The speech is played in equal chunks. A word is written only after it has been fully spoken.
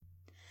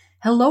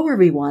Hello,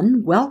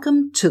 everyone.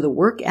 Welcome to the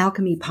Work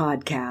Alchemy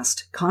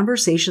Podcast,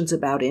 conversations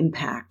about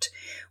impact,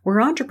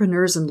 where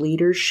entrepreneurs and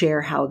leaders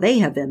share how they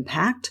have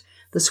impact,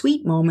 the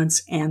sweet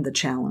moments, and the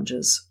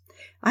challenges.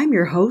 I'm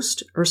your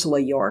host, Ursula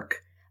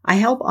York. I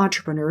help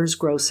entrepreneurs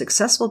grow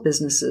successful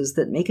businesses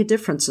that make a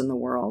difference in the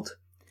world.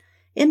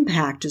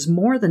 Impact is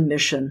more than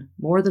mission,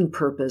 more than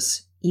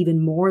purpose,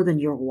 even more than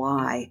your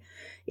why.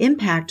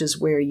 Impact is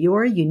where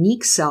your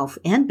unique self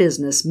and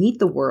business meet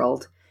the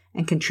world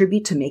and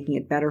contribute to making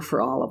it better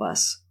for all of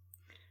us.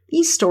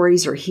 These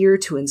stories are here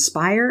to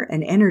inspire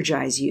and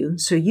energize you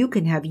so you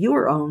can have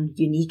your own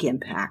unique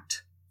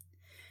impact.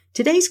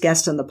 Today's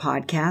guest on the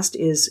podcast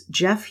is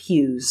Jeff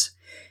Hughes.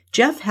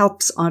 Jeff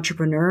helps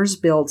entrepreneurs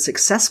build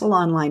successful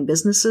online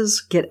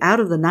businesses, get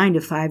out of the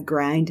 9-to-5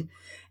 grind,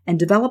 and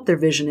develop their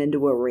vision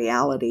into a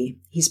reality.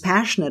 He's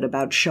passionate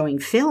about showing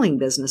failing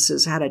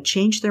businesses how to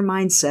change their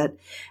mindset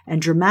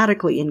and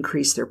dramatically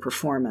increase their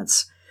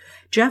performance.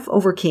 Jeff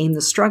overcame the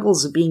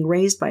struggles of being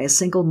raised by a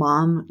single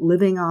mom,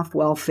 living off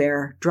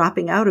welfare,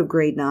 dropping out of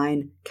grade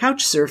 9,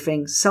 couch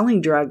surfing, selling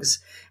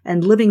drugs,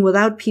 and living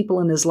without people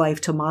in his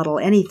life to model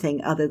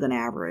anything other than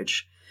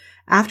average.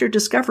 After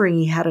discovering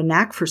he had a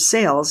knack for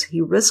sales, he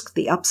risked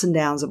the ups and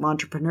downs of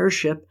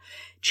entrepreneurship,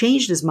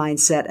 changed his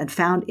mindset, and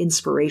found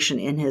inspiration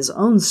in his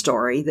own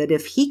story that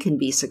if he can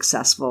be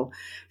successful,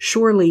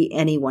 surely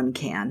anyone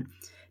can.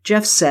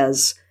 Jeff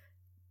says,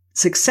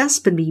 success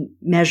can be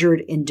measured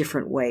in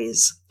different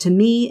ways. To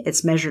me,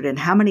 it's measured in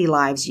how many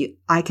lives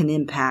I can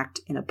impact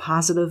in a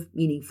positive,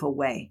 meaningful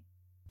way.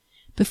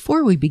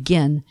 Before we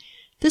begin,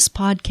 this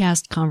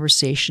podcast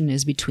conversation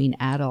is between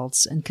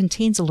adults and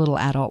contains a little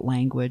adult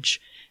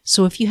language.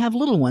 So if you have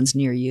little ones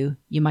near you,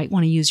 you might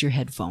want to use your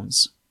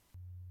headphones.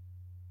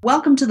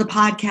 Welcome to the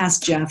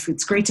podcast, Jeff.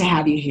 It's great to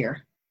have you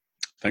here.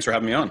 Thanks for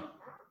having me on.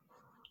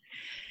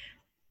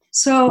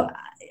 So,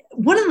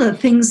 one of the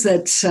things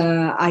that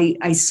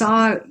I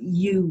saw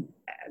you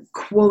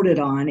quoted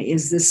on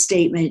is this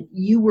statement,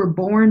 you were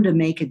born to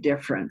make a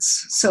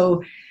difference.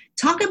 So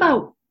talk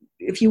about,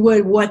 if you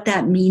would, what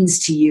that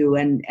means to you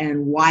and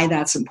why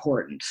that's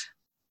important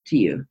to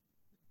you.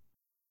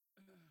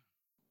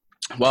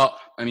 Well,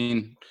 I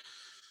mean,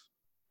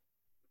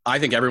 I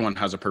think everyone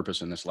has a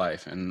purpose in this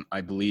life, and I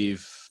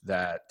believe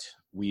that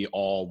we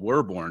all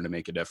were born to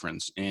make a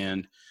difference.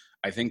 And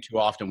I think too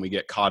often we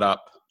get caught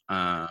up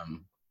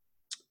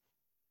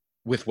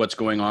with what's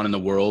going on in the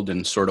world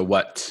and sort of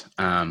what's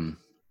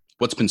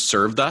been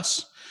served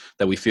us,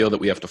 that we feel that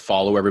we have to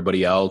follow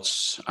everybody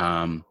else.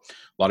 A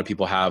lot of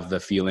people have the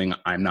feeling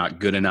I'm not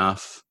good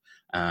enough.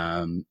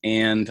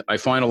 And I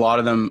find a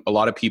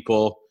lot of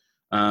people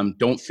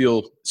don't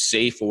feel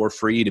safe or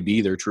free to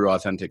be their true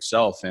authentic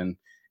self. And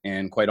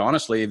quite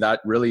honestly, that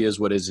really is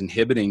what is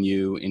inhibiting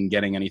you in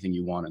getting anything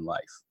you want in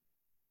life.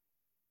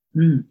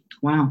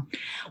 Wow.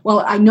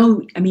 Well,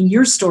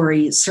 your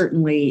story,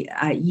 certainly,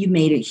 you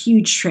made a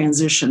huge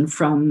transition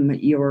from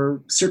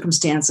your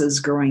circumstances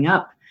growing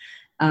up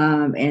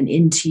and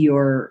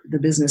into the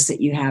business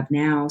that you have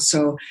now.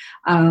 So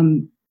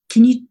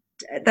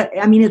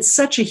it's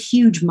such a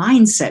huge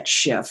mindset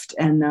shift.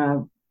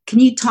 And can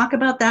you talk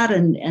about that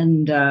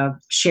and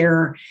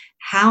share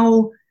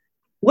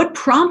what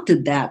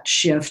prompted that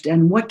shift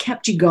and what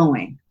kept you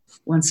going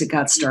once it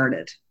got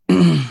started?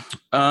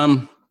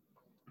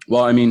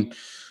 Well, I mean,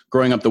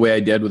 growing up the way I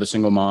did with a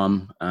single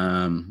mom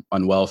on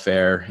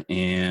welfare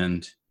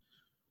and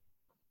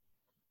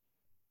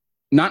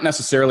not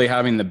necessarily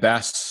having the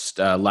best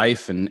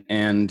life.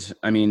 And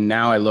I mean,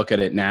 now I look at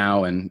it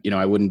now and,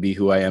 I wouldn't be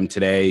who I am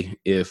today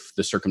if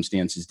the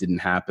circumstances didn't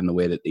happen the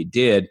way that they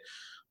did.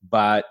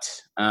 But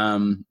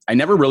I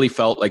never really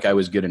felt like I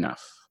was good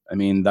enough. I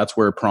mean, that's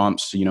where it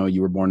prompts,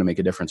 you were born to make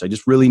a difference. I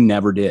just really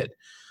never did.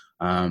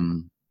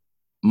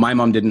 My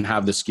mom didn't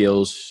have the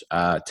skills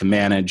to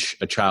manage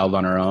a child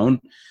on her own.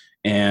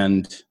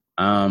 And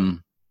I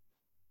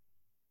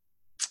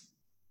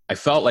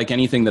felt like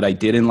anything that I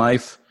did in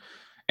life,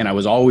 and I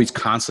was always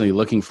constantly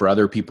looking for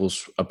other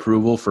people's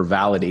approval, for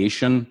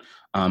validation,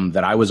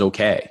 that I was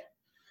okay.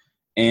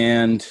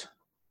 And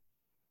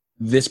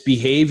this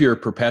behavior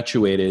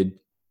perpetuated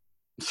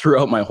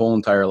throughout my whole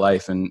entire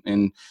life. And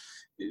a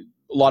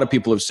lot of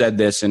people have said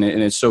this, and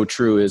it's so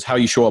true, is how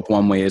you show up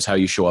one way is how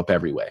you show up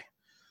every way.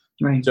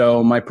 Right.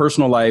 So my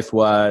personal life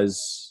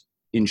was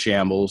in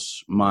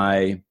shambles.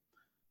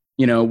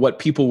 What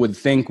people would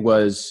think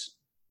was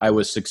I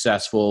was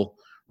successful.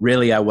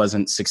 Really, I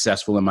wasn't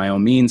successful in my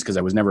own means because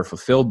I was never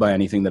fulfilled by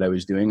anything that I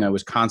was doing. I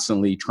was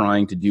constantly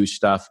trying to do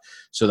stuff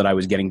so that I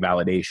was getting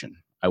validation.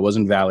 I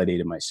wasn't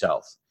validated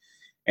myself.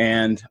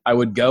 And I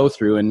would go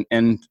through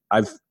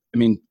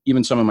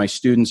even some of my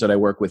students that I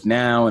work with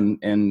now,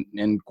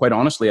 and quite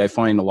honestly, I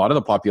find a lot of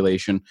the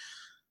population,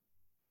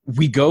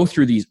 we go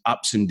through these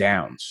ups and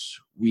downs.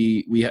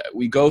 We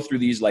go through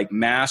these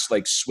mass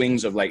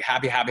swings of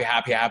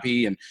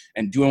happy and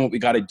doing what we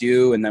got to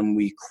do, and then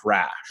we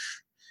crash.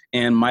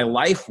 And my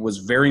life was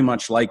very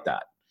much like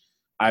that.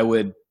 I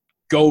would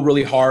go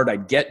really hard.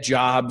 I'd get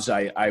jobs.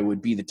 I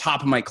would be the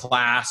top of my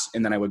class,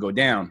 and then I would go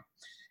down.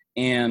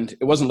 And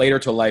it wasn't later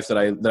to life that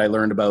I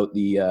learned about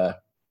the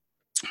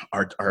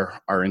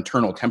our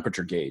internal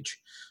temperature gauge,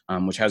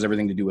 which has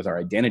everything to do with our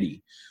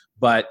identity.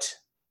 But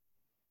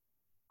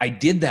I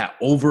did that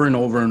over and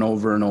over and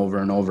over and over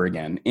and over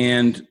again.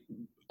 And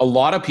a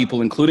lot of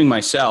people, including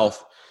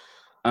myself,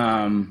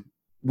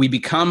 we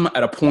become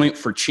at a point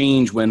for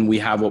change when we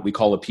have what we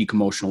call a peak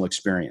emotional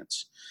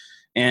experience.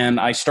 And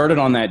I started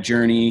on that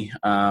journey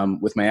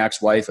with my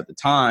ex-wife at the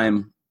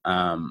time,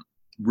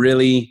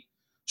 really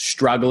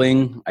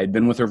struggling. I'd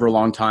been with her for a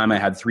long time. I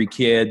had 3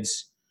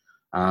 kids.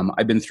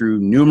 I've been through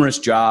numerous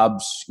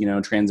jobs,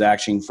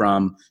 transacting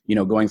from,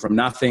 going from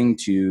nothing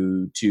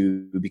to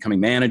becoming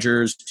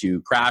managers, to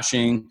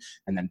crashing,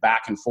 and then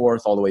back and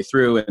forth all the way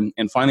through.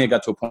 And finally I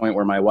got to a point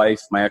where my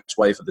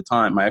ex-wife at the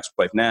time,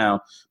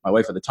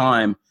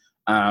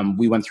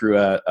 we went through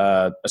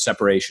a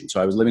separation.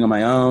 So I was living on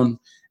my own,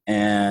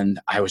 and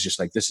I was just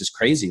like, this is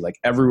crazy. Like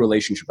every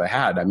relationship I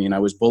had, I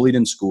was bullied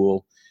in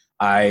school.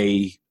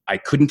 I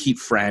couldn't keep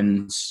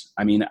friends.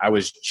 I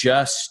was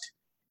just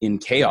in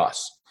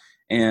chaos.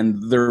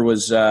 And there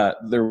was a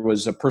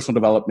personal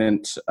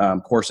development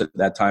course at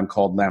that time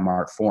called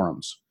Landmark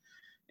Forums.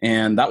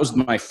 And that was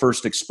my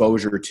first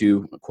exposure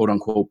to quote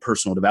unquote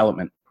personal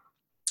development.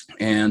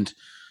 And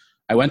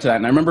I went to that,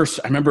 and I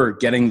remember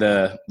getting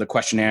the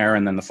questionnaire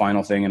and then the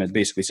final thing. And it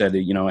basically said,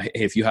 hey,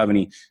 if you have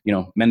any,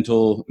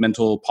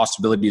 mental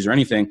possibilities or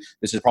anything,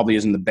 this probably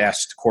isn't the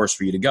best course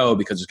for you to go,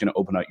 because it's going to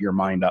open up your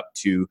mind up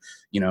to,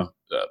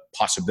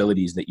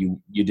 possibilities that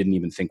you didn't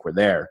even think were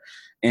there.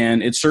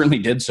 And it certainly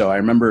did so. I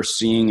remember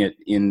seeing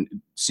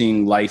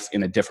life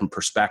in a different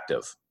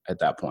perspective at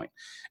that point.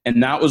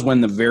 And that was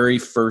when the very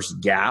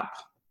first gap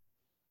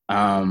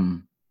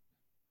of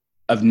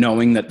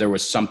knowing that there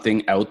was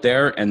something out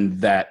there and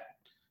that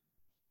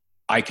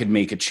I could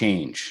make a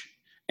change.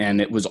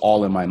 And it was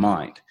all in my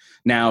mind.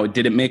 Now,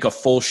 did it make a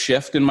full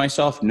shift in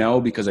myself? No,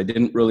 because I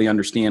didn't really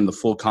understand the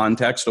full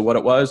context of what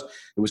it was.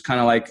 It was kind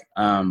of like,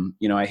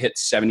 I hit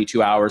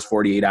 72 hours,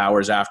 48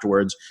 hours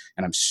afterwards,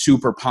 and I'm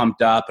super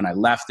pumped up, and I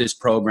left this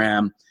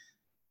program,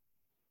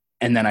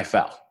 and then I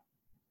fell,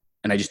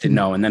 and I just didn't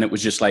know. And then it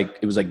was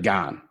like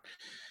gone.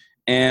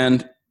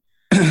 And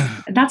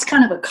that's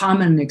kind of a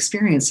common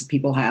experience that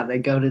people have. They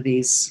go to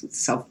these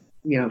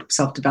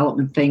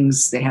self-development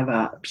things. They have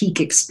a peak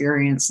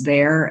experience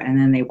there, and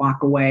then they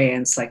walk away,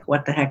 and it's like,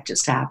 what the heck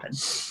just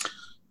happened?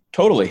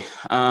 Totally.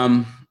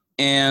 And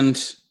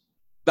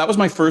that was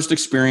my first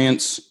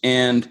experience.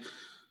 And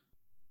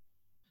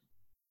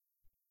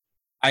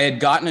I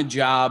had gotten a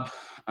job,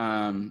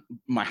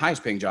 my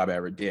highest paying job I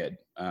ever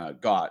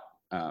got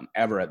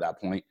at that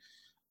point,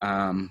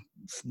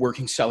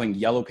 selling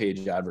Yellow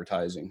Page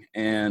advertising.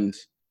 And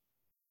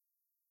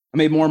I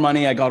made more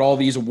money. I got all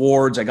these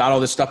awards. I got all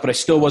this stuff, but I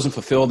still wasn't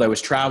fulfilled. I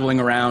was traveling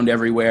around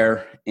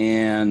everywhere,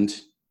 and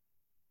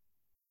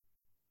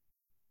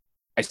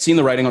I'd seen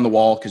the writing on the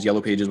wall because Yellow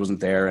Pages wasn't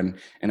there. And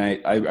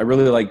I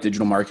really liked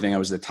digital marketing. I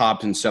was the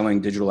top in selling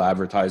digital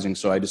advertising.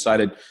 So I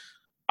decided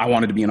I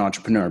wanted to be an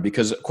entrepreneur,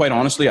 because quite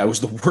honestly, I was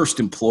the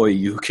worst employee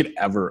you could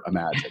ever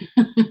imagine.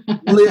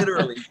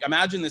 Literally.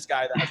 Imagine this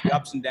guy that has the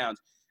ups and downs.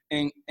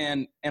 And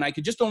I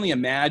could just only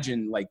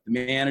imagine like the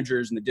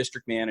managers and the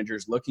district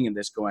managers looking at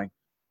this going,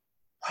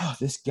 oh,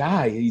 this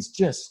guy,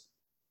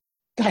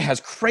 has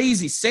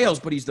crazy sales,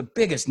 but he's the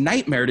biggest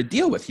nightmare to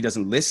deal with. He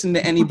doesn't listen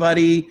to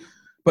anybody,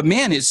 but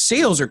man, his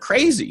sales are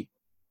crazy,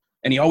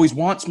 and he always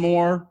wants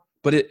more,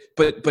 but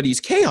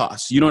he's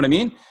chaos. You know what I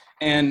mean?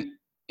 And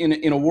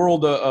in a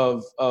world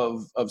of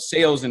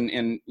sales,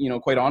 and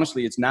quite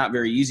honestly, it's not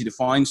very easy to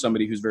find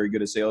somebody who's very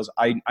good at sales.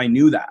 I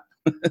knew that,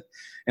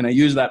 and I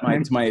used that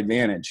to my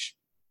advantage.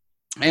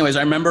 Anyways,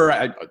 I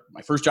remember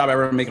my first job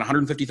ever, making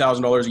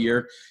 $150,000 a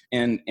year,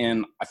 and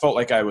I felt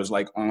like I was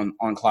like on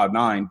cloud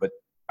 9, but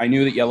I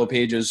knew that Yellow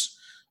Pages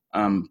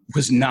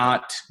was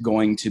not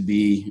going to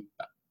be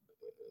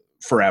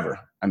forever.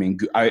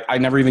 I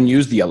never even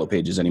used the Yellow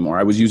Pages anymore.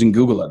 I was using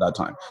Google at that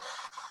time.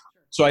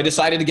 So I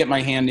decided to get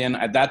my hand in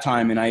at that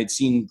time, and I had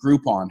seen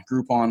Groupon.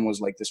 Groupon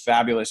was like this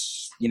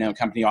fabulous,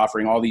 company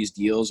offering all these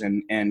deals,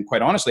 and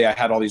quite honestly, I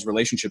had all these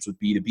relationships with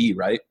B2B,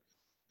 right?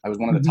 I was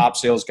one of the top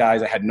sales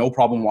guys. I had no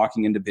problem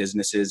walking into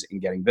businesses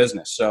and getting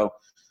business. So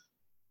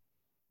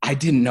I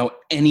didn't know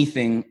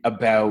anything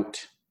about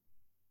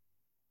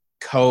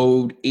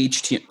code,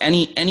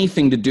 HTML,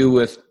 anything to do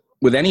with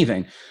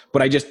anything.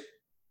 But I just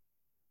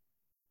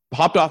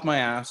hopped off my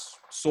ass,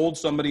 sold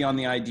somebody on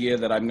the idea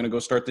that I'm going to go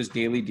start this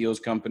daily deals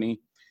company,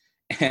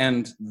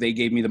 and they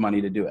gave me the money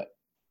to do it.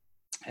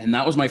 And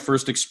that was my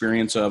first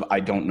experience of,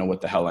 I don't know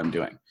what the hell I'm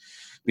doing.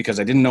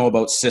 Because I didn't know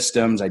about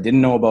systems. I didn't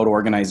know about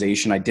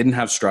organization. I didn't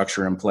have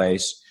structure in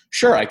place.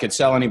 Sure, I could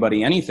sell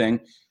anybody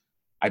anything.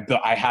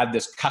 I had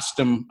this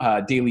custom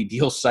daily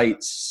deal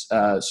sites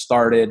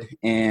started.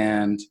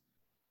 And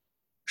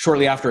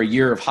shortly after a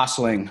year of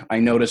hustling, I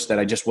noticed that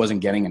I just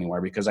wasn't getting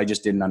anywhere because I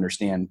just didn't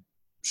understand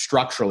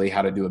structurally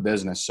how to do a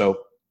business.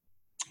 So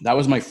that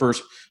was my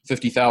first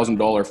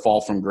 $50,000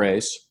 fall from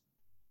grace.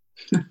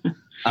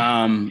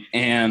 And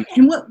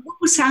what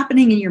was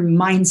happening in your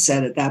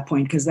mindset at that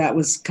point? Because that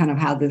was kind of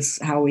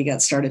how we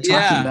got started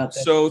talking about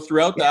this. So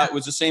throughout that it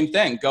was the same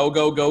thing. Go,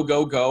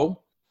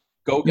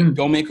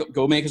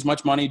 make as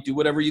much money, do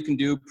whatever you can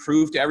do,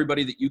 prove to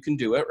everybody that you can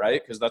do it,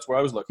 right? Because that's where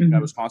I was looking. Mm-hmm. I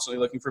was constantly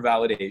looking for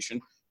validation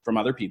from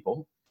other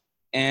people.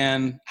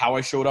 And how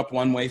I showed up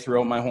one way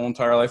throughout my whole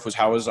entire life was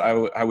how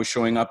I was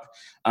showing up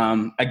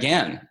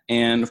again.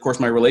 And of course,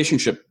 my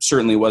relationship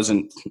certainly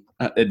wasn't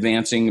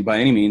advancing by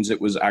any means.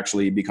 It was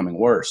actually becoming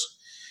worse.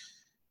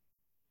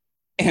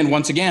 And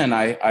once again,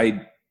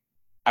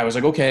 I was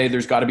like, okay,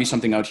 there's got to be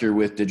something out here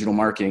with digital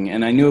marketing.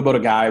 And I knew about a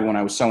guy when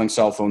I was selling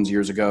cell phones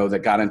years ago that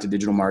got into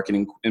digital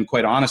marketing. And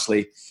quite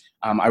honestly,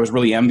 I was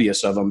really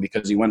envious of him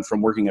because he went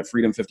from working at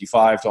Freedom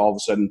 55 to all of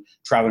a sudden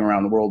traveling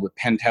around the world with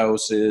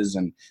penthouses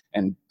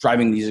and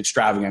driving these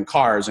extravagant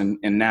cars. And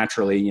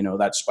naturally, you know,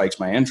 that spikes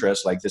my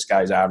interest. Like, this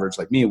guy's average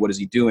like me. What is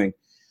he doing? It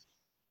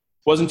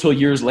wasn't until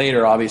years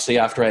later, obviously,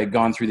 after I had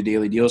gone through the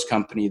Daily Deals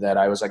company, that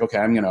I was like, okay,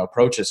 I'm going to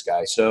approach this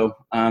guy. So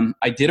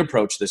I did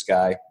approach this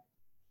guy,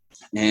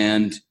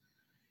 and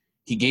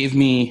he gave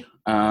me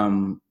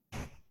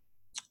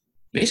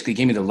basically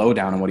gave me the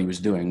lowdown on what he was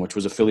doing, which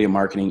was affiliate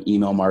marketing,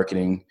 email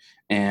marketing,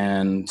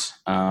 and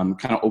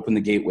kind of opened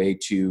the gateway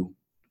to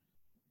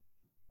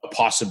a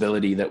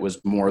possibility that was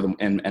more than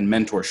and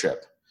mentorship.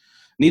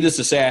 Needless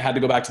to say, I had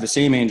to go back to the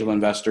same angel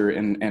investor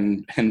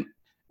and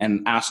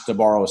ask to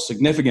borrow a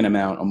significant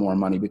amount of more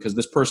money, because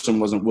this person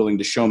wasn't willing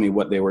to show me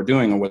what they were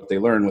doing or what they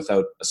learned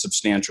without a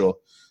substantial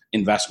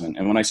investment.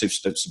 And when I say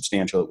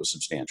substantial, it was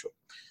substantial.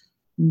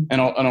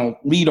 And I'll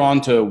lead on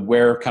to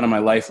where kind of my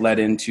life led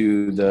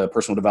into the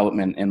personal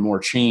development and more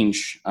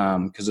change,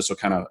 because this will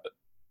kind of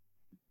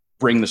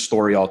bring the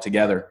story all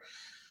together.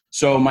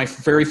 So my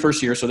very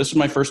first year, so this is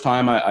my first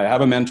time, I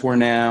have a mentor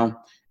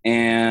now,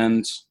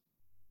 and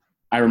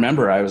I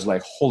remember I was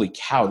like, holy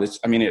cow,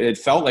 it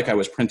felt like I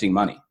was printing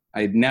money.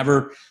 I had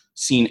never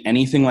seen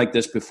anything like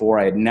this before.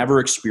 I had never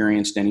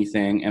experienced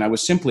anything. And I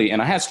was simply,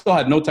 and I still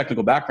had no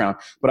technical background,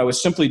 but I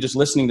was simply just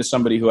listening to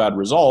somebody who had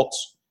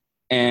results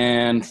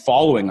and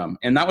following them.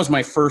 And that was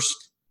my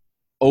first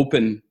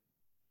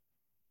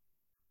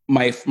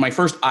my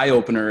first eye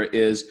opener,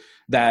 is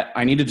that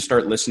I needed to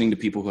start listening to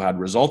people who had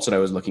results that I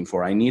was looking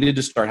for. I needed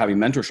to start having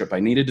mentorship.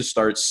 I needed to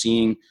start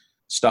seeing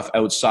stuff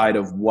outside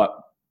of what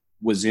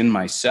was in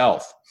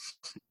myself.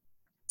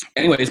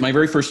 Anyways, my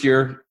very first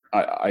year,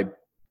 I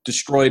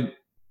destroyed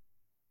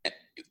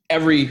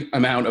every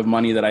amount of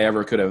money that I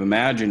ever could have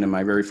imagined in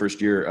my very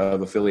first year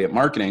of affiliate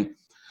marketing.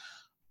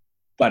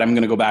 But I'm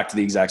going to go back to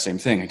the exact same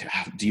thing.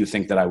 Do you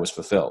think that I was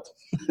fulfilled?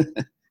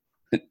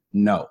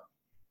 No.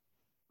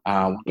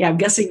 Yeah, I'm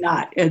guessing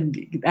not. And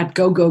that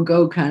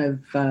go kind of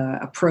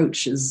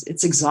approach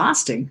it's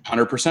exhausting.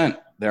 100%.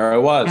 There I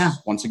was. Yeah.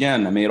 Once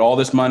again, I made all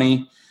this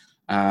money.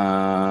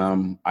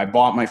 I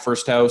bought my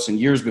first house, and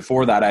years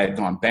before that, I had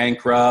gone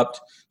bankrupt.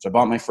 So I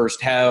bought my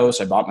first house.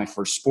 I bought my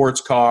first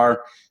sports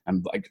car.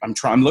 I'm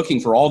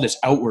looking for all this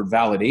outward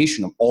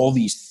validation of all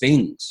these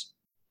things.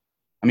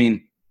 I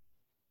mean,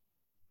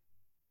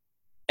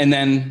 and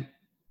then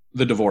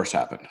the divorce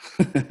happened.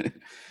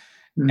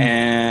 Mm-hmm.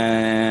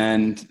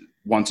 And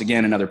once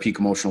again, another peak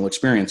emotional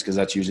experience, because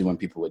that's usually when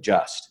people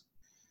adjust.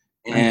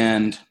 Right.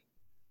 And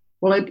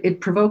well,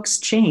 it provokes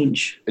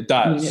change. It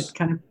does. I mean, it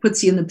kind of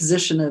puts you in the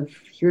position of,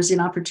 here's an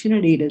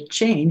opportunity to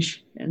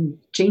change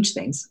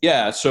things.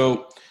 Yeah.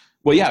 So,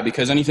 well, yeah,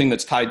 because anything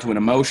that's tied to an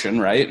emotion,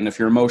 right? And if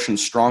your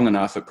emotion's strong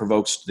enough, it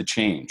provokes the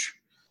change.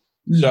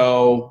 Mm-hmm.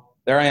 So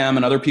there I am,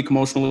 another peak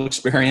emotional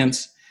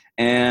experience.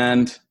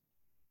 And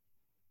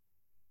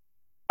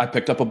I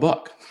picked up a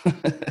book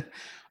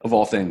of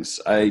all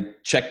things. I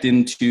checked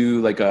into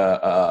like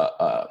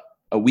a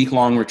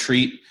week-long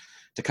retreat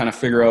to kind of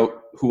figure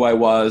out who I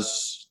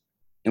was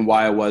and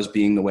why I was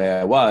being the way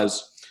I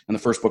was. And the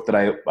first book that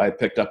I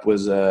picked up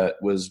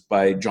was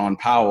by John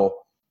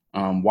Powell,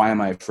 Why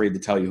Am I Afraid to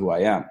Tell You Who I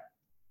Am?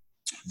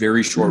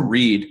 Very short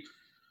read,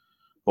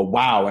 but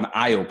wow, an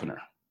eye-opener.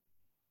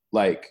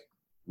 Like,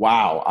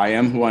 wow, I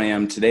am who I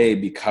am today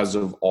because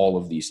of all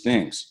of these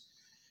things.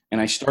 And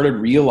I started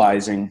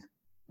realizing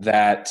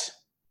that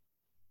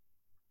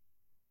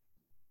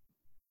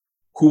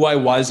who I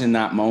was in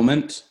that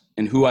moment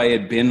and who I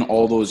had been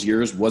all those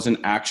years wasn't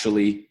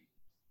actually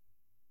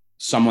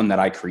someone that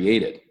I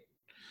created.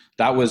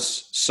 That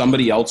was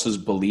somebody else's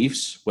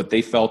beliefs, what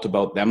they felt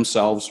about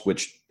themselves,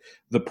 which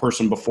the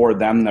person before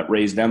them that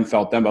raised them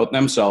felt about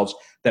themselves,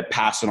 that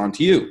pass it on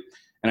to you.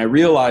 And I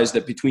realized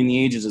that between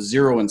the ages of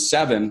 0 and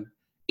 7,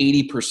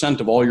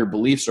 80% of all your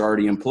beliefs are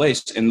already in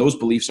place. And those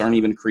beliefs aren't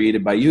even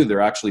created by you. They're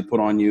actually put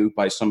on you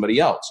by somebody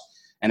else.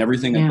 And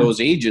everything at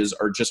those ages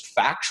are just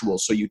factual.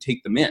 So you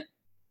take them in.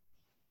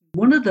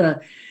 One of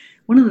the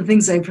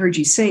things I've heard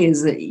you say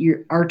is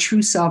that our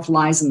true self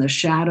lies in the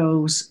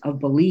shadows of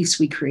beliefs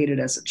we created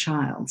as a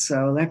child.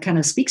 So that kind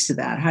of speaks to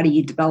that. How do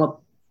you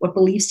develop, what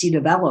beliefs do you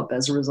develop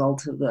as a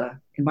result of the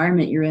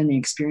environment you're in, the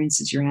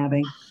experiences you're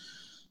having?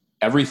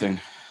 Everything.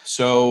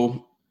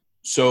 So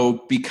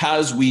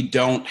because we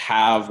don't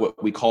have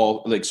what we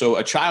call, like, so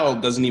a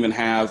child doesn't even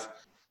have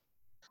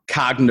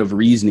cognitive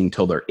reasoning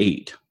till they're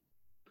 8.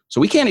 So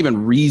we can't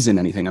even reason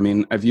anything. I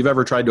mean, if you've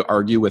ever tried to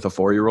argue with a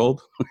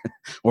 4-year-old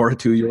or a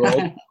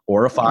 2-year-old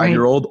or a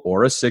 5-year-old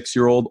or a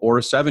 6-year-old or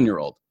a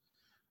 7-year-old,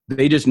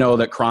 they just know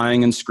that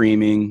crying and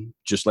screaming,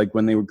 just like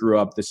when they grew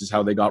up, this is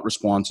how they got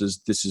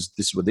responses. This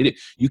is what they did.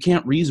 You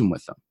can't reason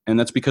with them. And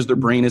that's because their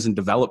brain isn't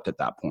developed at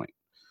that point.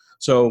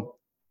 So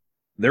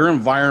their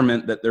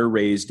environment that they're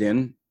raised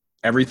in,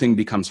 everything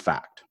becomes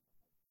fact.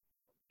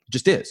 It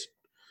just is.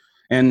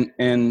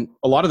 And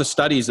a lot of the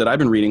studies that I've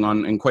been reading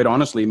on, and quite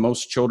honestly,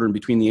 most children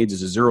between the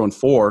ages of 0 and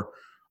 4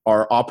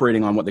 are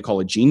operating on what they call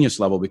a genius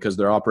level, because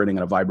they're operating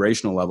at a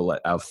vibrational level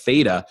of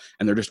theta,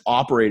 and they're just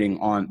operating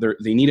on,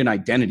 they need an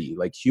identity.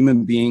 Like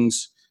human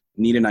beings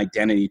need an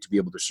identity to be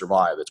able to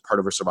survive. It's part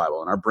of our survival.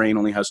 And our brain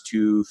only has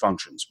 2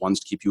 functions. One's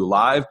to keep you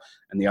alive,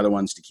 and the other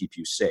one's to keep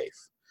you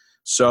safe.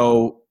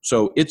 So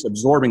it's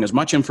absorbing as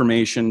much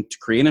information to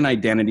create an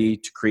identity,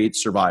 to create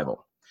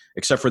survival.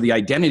 Except for the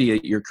identity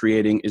that you're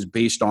creating is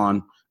based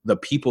on the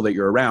people that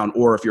you're around,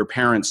 or if your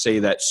parents say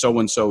that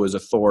so-and-so is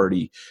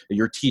authority,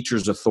 your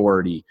teacher's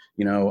authority,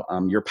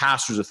 your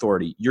pastor's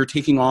authority, you're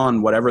taking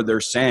on whatever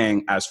they're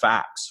saying as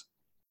facts.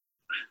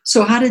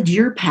 So how did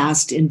your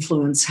past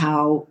influence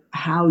how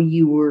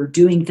you were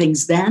doing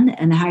things then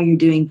and how you're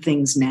doing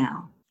things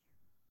now?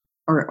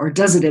 Or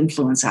does it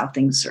influence how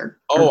things are?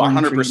 Oh,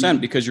 100%,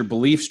 because your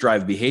beliefs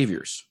drive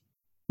behaviors.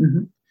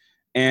 Mm-hmm.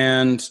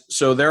 And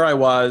so there I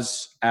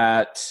was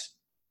at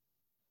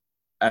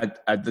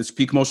this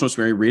peak emotional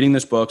experience, reading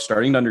this book,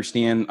 starting to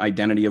understand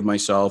identity of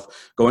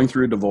myself, going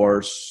through a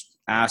divorce,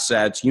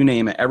 assets, you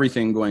name it,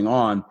 everything going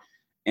on.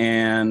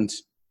 And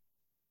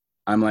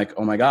I'm like,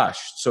 oh my gosh.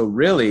 So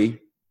really,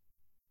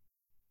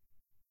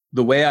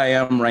 the way I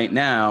am right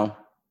now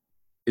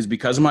is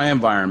because of my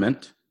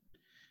environment.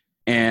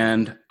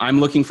 And I'm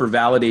looking for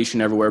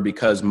validation everywhere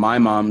because my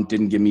mom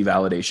didn't give me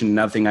validation.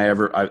 Nothing I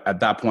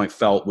at that point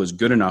felt was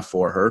good enough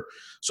for her.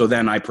 So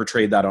then I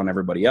portrayed that on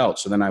everybody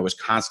else. So then I was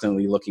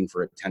constantly looking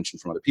for attention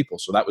from other people.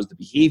 So that was the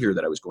behavior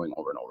that I was going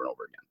over and over and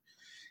over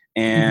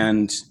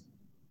again.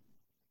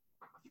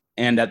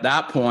 And at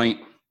that point,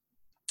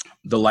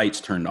 the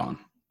lights turned on.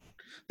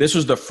 This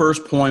was the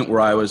first point where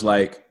I was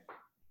like,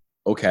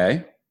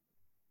 okay,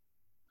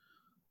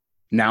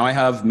 now I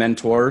have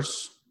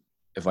mentors.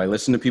 If I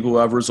listen to people who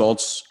have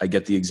results, I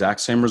get the exact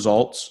same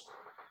results.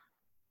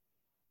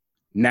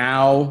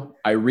 Now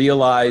I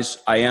realize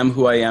I am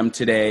who I am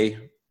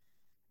today,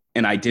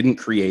 and I didn't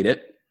create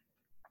it.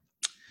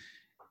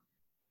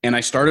 And I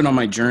started on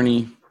my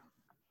journey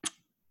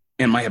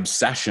and my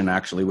obsession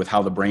actually with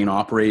how the brain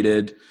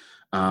operated,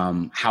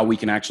 how we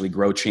can actually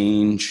grow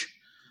change.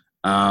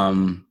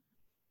 And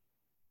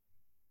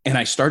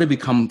I started to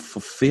become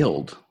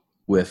fulfilled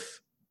with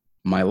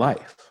my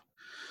life.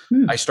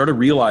 I started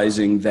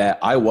realizing that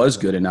I was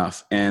good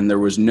enough, and there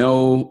was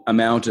no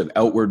amount of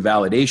outward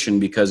validation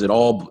because it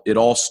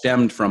all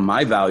stemmed from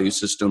my value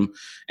system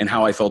and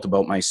how I felt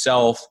about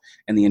myself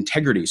and the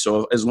integrity.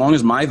 So as long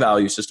as my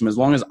value system, as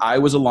long as I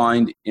was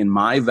aligned in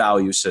my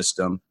value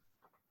system,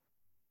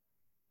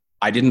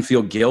 I didn't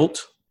feel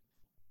guilt.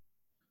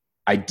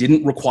 I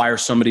didn't require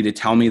somebody to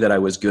tell me that I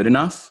was good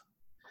enough,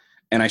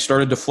 and I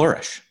started to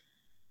flourish.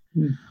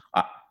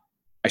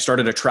 I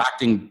started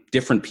attracting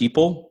different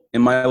people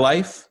in my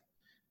life.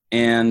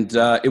 And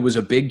it was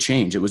a big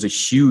change. It was a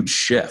huge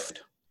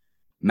shift,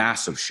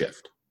 massive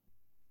shift.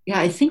 Yeah,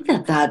 I think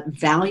that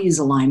values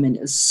alignment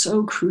is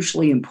so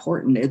crucially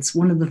important. It's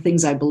one of the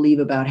things I believe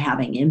about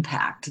having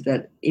impact,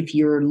 that if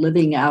you're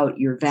living out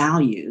your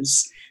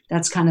values,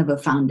 that's kind of a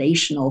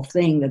foundational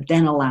thing that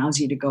then allows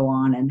you to go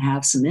on and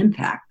have some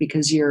impact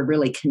because you're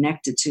really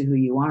connected to who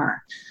you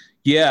are.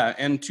 Yeah,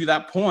 and to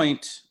that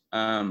point,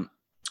 the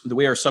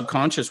way our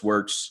subconscious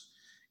works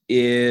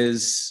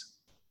is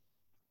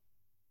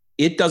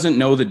it doesn't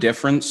know the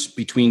difference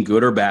between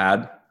good or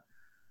bad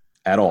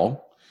at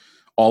all.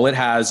 All it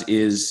has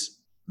is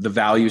the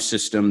value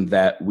system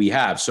that we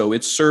have. So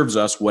it serves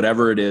us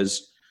whatever it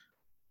is,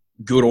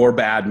 good or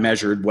bad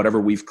measured, whatever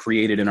we've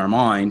created in our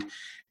mind.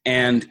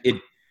 And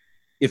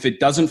if it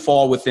doesn't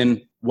fall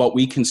within what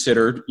we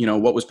considered,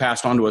 what was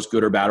passed on to us,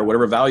 good or bad, or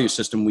whatever value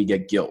system, we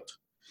get guilt.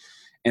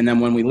 And then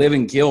when we live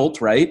in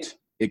guilt, right,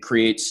 it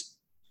creates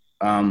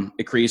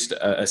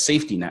a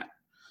safety net.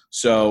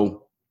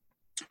 So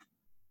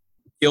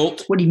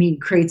guilt. What do you mean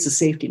creates a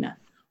safety net?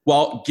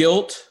 Well,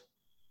 guilt,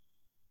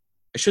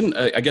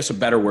 I guess a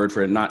better word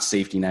for it, not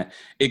safety net.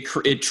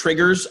 It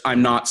triggers,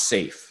 I'm not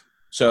safe.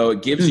 So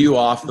it gives you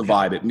off the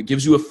vibe. It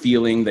gives you a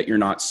feeling that you're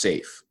not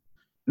safe.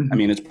 I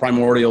mean, it's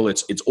primordial,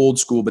 it's old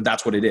school, but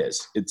that's what it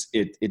is.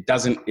 It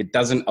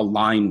doesn't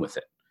align with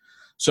it.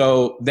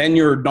 So then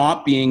you're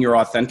not being your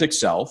authentic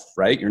self,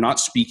 right? You're not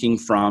speaking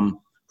from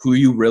who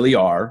you really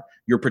are.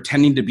 You're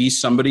pretending to be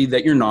somebody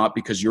that you're not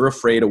because you're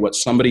afraid of what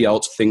somebody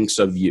else thinks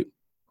of you,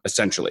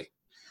 essentially.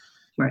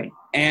 Right.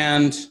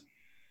 And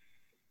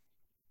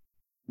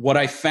what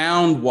I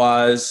found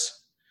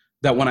was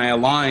that when I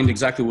aligned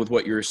exactly with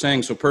what you were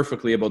saying so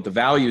perfectly about the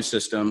value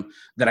system,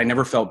 that I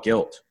never felt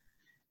guilt.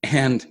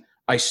 And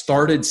I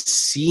started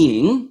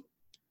seeing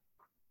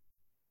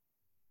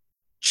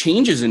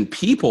changes in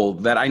people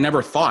that I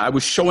never thought. I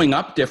was showing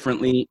up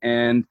differently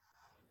and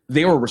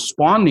they were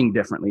responding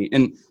differently.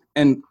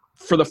 And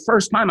for the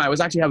first time, I was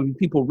actually having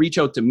people reach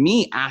out to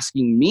me,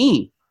 asking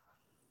me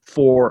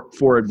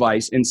for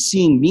advice and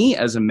seeing me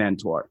as a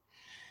mentor.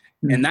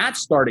 Mm-hmm. And that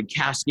started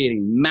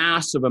cascading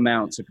massive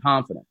amounts of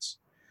confidence.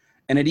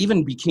 And I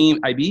even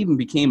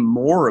became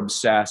more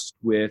obsessed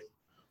with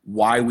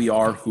why we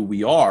are who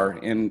we are,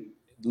 and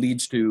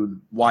leads to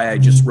why I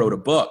just wrote a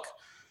book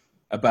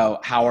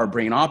about how our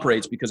brain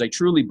operates, because I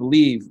truly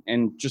believe,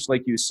 and just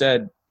like you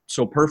said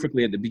so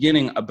perfectly at the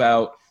beginning,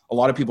 about a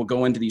lot of people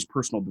go into these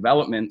personal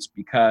developments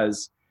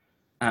because,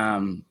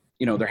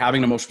 they're having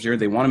an emotional period,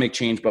 they want to make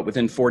change, but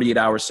within 48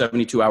 hours,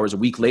 72 hours, a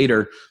week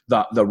later,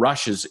 the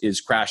rush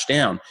is crashed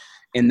down.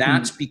 And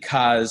that's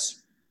because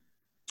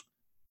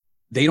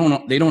they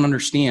don't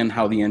understand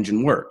how the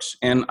engine works.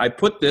 And I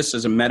put this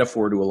as a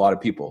metaphor to a lot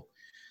of people.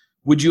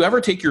 Would you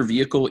ever take your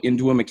vehicle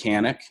into a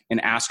mechanic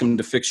and ask him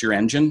to fix your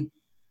engine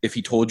if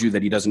he told you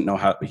that he doesn't know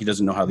how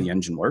the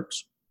engine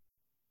works?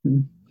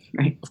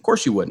 Right. Of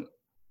course you wouldn't.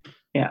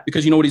 Yeah.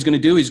 Because you know what he's going to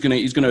do? He's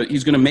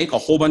going to make a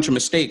whole bunch of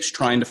mistakes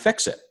trying to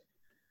fix it.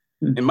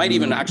 It might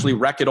even actually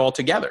wreck it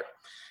altogether.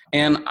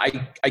 And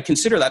I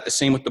consider that the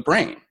same with the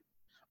brain.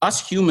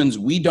 Us humans,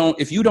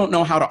 if you don't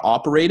know how to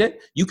operate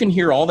it, you can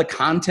hear all the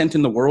content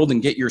in the world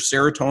and get your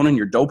serotonin,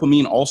 your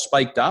dopamine all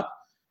spiked up,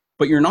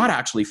 but you're not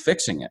actually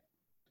fixing it.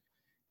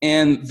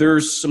 And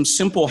there's some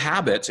simple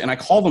habits, and I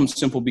call them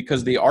simple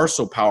because they are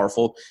so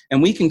powerful,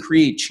 and we can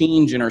create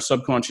change in our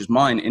subconscious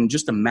mind in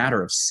just a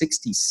matter of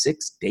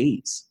 66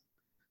 days.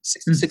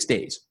 66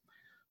 days.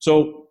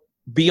 So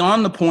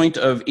beyond the point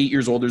of 8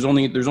 years old, there's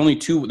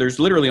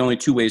literally only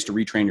two ways to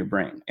retrain your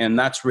brain, and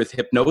that's with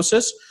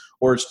hypnosis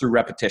or it's through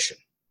repetition.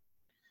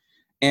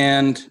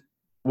 And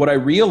what I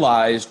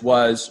realized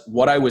was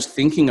what I was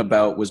thinking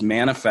about was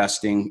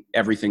manifesting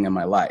everything in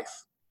my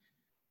life.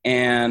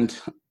 And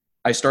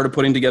I started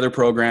putting together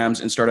programs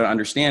and started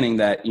understanding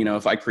that,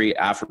 if I create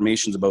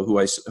affirmations about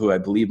who I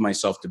believe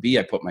myself to be,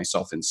 I put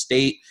myself in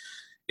state.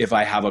 If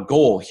I have a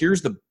goal,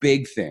 here's the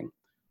big thing.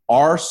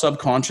 Our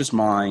subconscious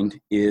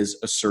mind is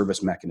a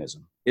service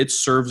mechanism. It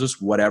serves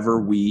us whatever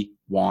we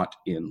want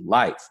in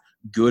life,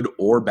 good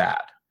or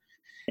bad.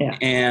 Yeah.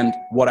 And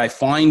what I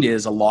find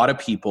is a lot of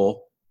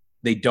people,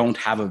 they don't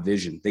have a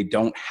vision. They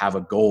don't have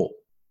a goal.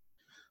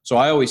 So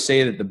I always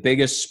say that the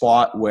biggest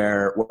spot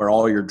where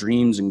all your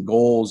dreams and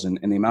goals and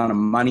the amount of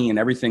money and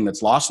everything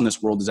that's lost in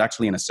this world is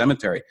actually in a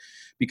cemetery,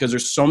 because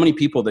there's so many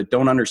people that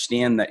don't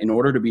understand that in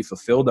order to be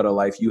fulfilled out of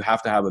life, you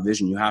have to have a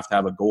vision. You have to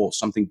have a goal,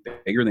 something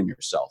bigger than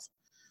yourself.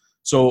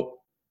 So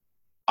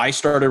I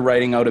started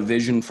writing out a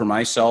vision for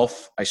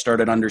myself. I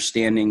started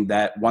understanding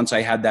that once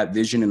I had that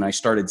vision and I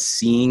started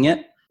seeing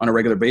it on a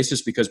regular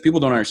basis, because people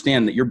don't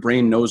understand that your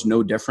brain knows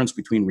no difference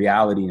between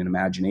reality and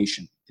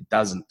imagination. It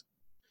doesn't.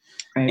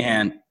 Right.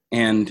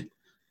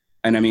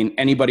 And I mean,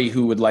 anybody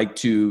who would like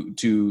to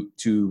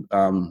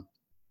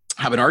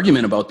have an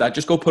argument about that,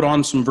 just go put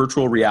on some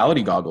virtual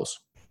reality goggles.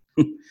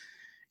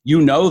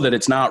 You know that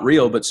it's not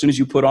real, but as soon as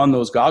you put on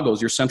those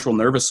goggles, your central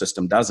nervous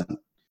system doesn't.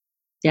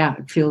 Yeah,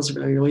 it feels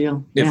really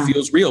real. It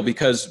feels real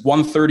because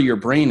 1/3 of your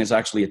brain is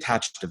actually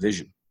attached to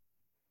vision.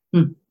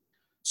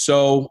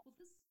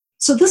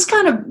 So this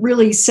kind of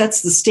really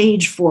sets the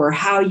stage for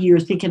how you're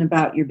thinking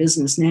about your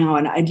business now.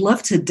 And I'd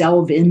love to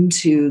delve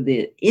into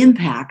the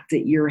impact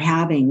that you're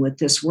having with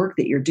this work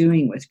that you're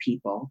doing with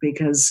people,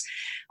 because,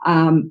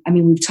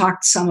 we've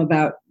talked some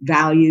about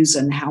values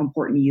and how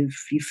important you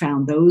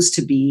found those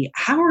to be.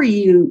 How are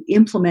you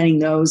implementing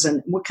those,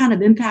 and what kind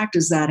of impact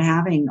is that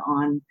having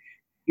on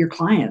your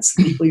clients,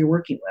 the people you're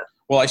working with?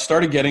 Well, I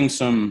started getting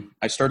some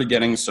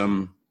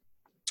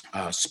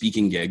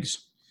speaking gigs,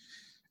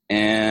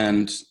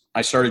 and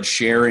I started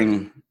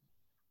sharing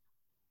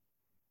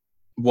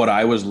what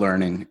I was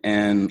learning.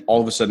 And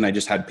all of a sudden I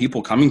just had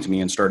people coming to me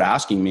and start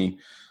asking me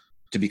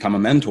to become a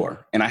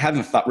mentor. And I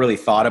hadn't really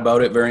thought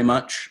about it very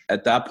much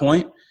at that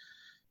point.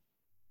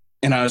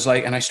 And I was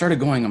like, and I started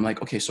going, I'm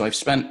like, okay, so I've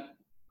spent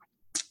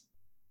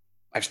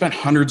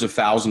hundreds of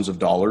thousands of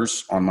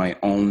dollars on my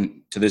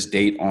own, to this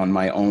date, on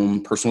my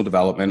own personal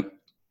development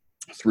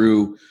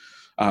through,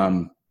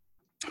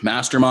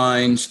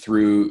 masterminds,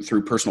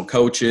 through personal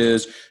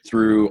coaches,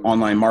 through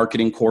online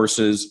marketing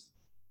courses,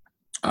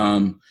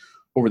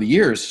 over the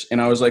years. And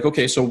I was like,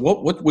 okay, so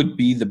what would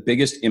be the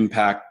biggest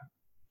impact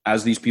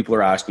as these people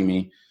are asking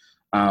me,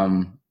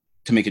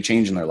 to make a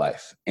change in their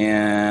life?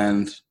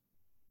 And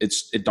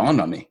it dawned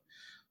on me.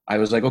 I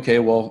was like, okay,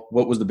 well,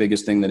 what was the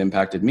biggest thing that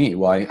impacted me?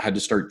 Well, I had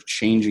to start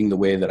changing the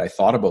way that I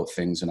thought about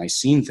things and I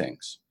seen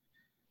things.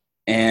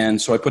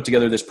 And so I put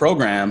together this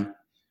program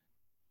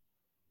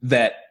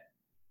that,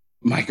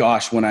 my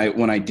gosh, when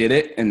I did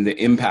it, and the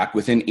impact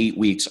within 8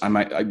 weeks,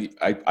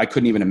 I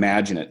couldn't even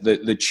imagine it.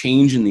 The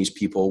change in these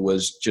people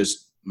was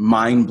just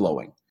mind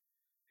blowing.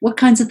 What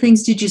kinds of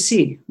things did you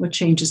see? What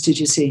changes did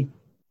you see?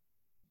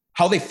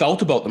 How they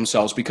felt about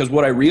themselves, because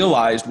what I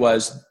realized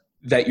was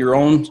that your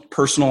own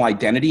personal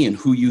identity and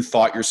who you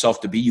thought yourself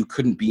to be, you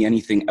couldn't be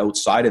anything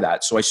outside of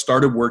that. So I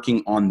started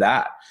working on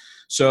that.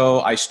 So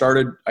I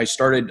started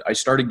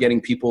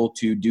getting people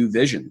to do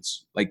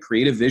visions, like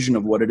create a vision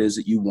of what it is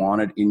that you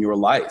wanted in your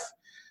life.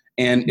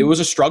 And it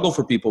was a struggle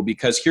for people,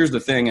 because here's the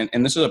thing,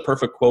 and this is a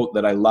perfect quote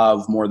that I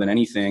love more than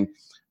anything.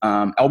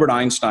 Albert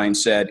Einstein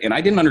said, and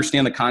I didn't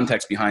understand the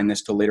context behind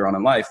this till later on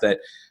in life, that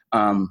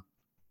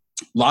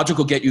logic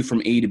will get you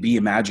from A to B,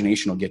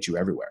 imagination will get you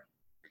everywhere.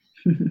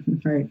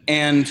 Right.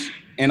 And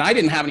I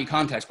didn't have any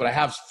context, but I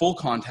have full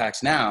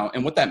context now.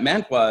 And what that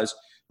meant was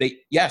that,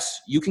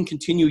 yes, you can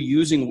continue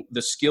using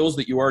the skills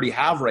that you already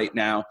have right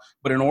now,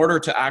 but in order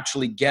to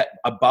actually get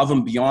above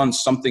and beyond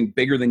something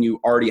bigger than you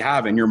already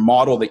have and your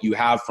model that you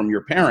have from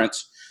your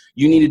parents,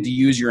 you needed to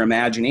use your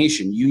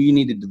imagination. You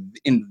needed to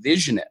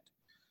envision it.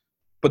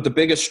 But the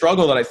biggest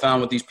struggle that I found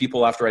with these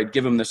people after I'd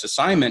give them this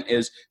assignment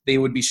is they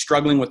would be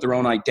struggling with their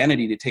own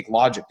identity to take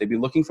logic. They'd be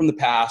looking from the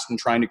past and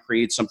trying to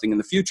create something in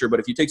the future. But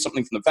if you take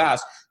something from the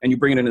past and you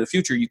bring it into the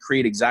future, you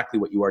create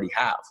exactly what you already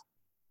have.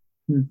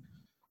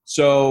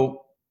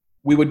 So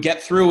we would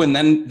get through, and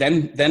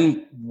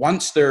then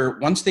once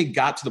they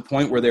got to the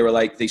point where they were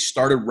like, they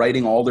started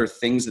writing all their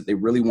things that they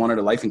really wanted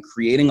in life and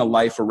creating a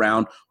life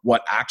around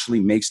what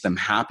actually makes them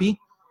happy,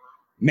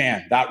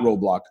 man, that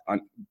roadblock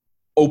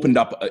opened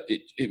up.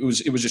 It was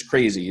just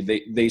crazy.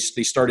 They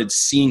started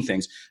seeing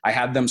things. I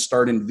had them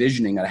start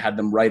envisioning. I had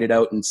them write it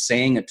out and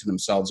saying it to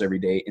themselves every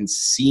day and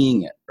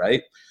seeing it,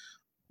 right?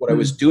 What I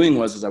was doing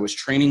was I was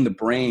training the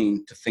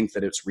brain to think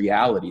that it's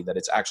reality, that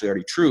it's actually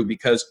already true,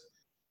 because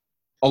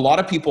a lot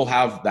of people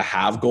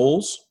have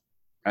goals,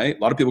 right? A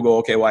lot of people go,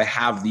 okay, well, I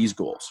have these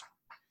goals.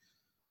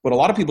 But a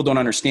lot of people don't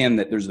understand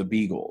that there's the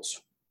B goals.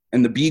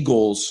 And the B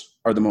goals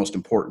are the most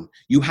important.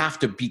 You have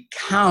to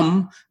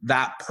become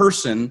that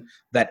person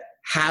that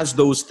has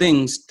those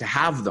things to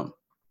have them.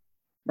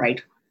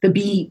 Right. The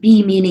B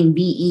meaning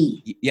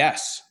BE.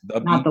 Yes.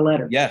 Not the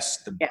letter.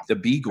 Yes. The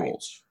B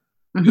goals.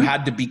 Right. You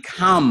had to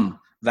become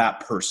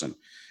that person.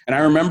 And I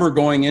remember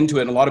going into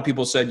it, and a lot of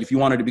people said, if you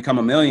wanted to become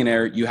a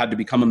millionaire, you had to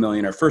become a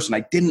millionaire first. And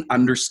I didn't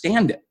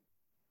understand it.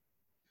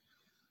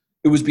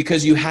 It was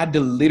because you had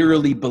to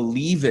literally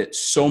believe it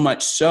so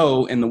much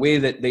so. And the way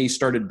that they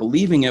started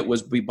believing it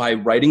was by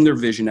writing their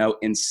vision out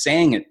and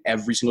saying it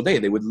every single day.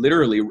 They would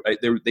literally,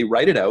 they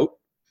write it out,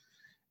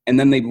 and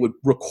then they would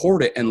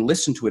record it and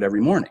listen to it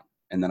every morning.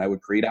 And then I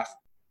would create after.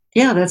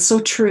 Yeah, that's so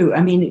true.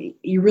 I mean,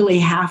 you really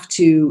have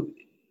to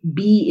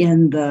be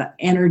in the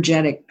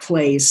energetic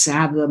place,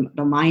 have the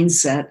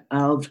mindset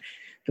of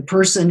the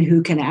person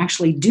who can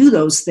actually do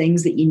those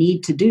things that you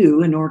need to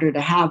do in order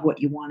to have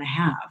what you want to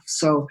have.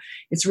 So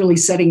it's really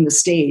setting the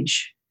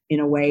stage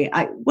in a way.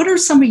 What are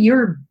some of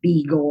your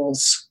B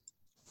goals?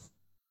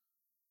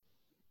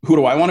 Who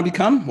do I want to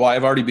become? Well,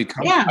 I've already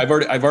become. Yeah.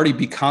 I've already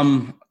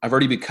become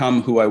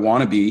who I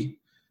want to be.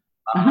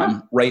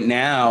 Right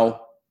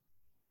now,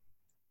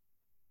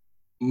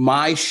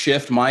 my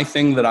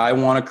thing that I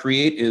want to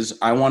create is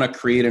I want to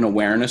create an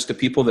awareness to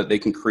people that they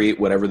can create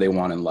whatever they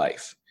want in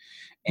life.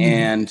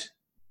 And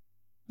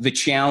the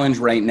challenge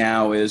right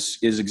now is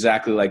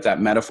exactly like that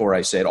metaphor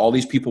I said. All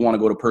these people want to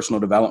go to personal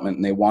development,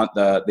 and they want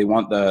the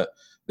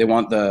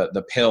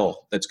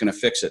pill that's going to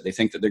fix it. They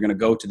think that they're going to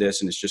go to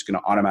this and it's just going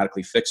to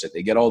automatically fix it.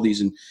 They get all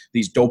these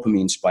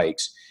dopamine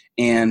spikes,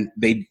 and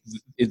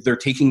they're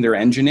taking their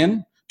engine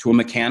in to a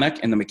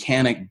mechanic, and the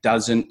mechanic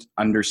doesn't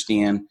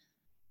understand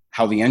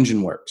how the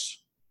engine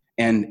works,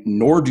 and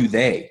nor do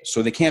they.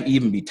 So they can't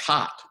even be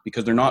taught,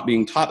 because they're not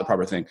being taught the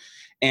proper thing.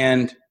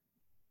 And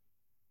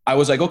I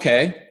was like,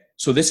 okay,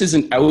 so this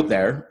isn't out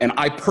there. And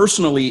I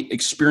personally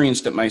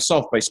experienced it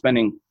myself by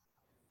spending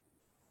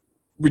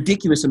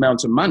ridiculous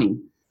amounts of money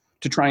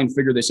to try and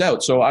figure this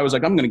out. So I was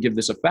like, I'm going to give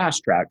this a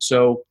fast track.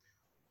 So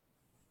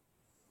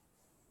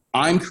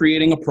I'm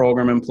creating a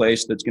program in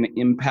place that's going to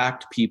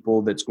impact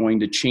people, that's going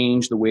to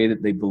change the way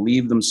that they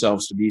believe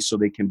themselves to be, so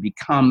they can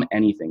become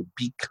anything,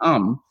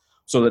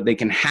 so that they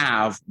can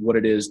have what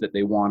it is that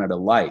they want out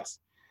of life.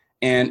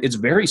 And it's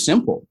very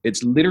simple.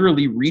 It's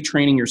literally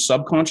retraining your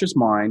subconscious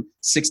mind.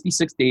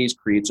 66 days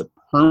creates a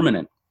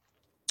permanent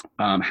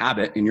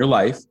habit in your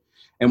life.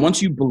 And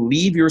once you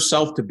believe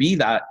yourself to be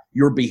that,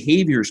 your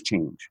behaviors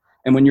change.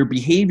 And when your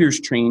behaviors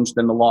change,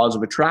 then the laws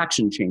of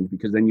attraction change,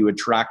 because then you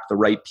attract the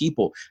right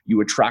people,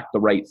 you attract the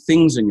right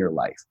things in your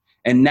life.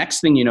 And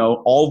next thing you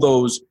know, all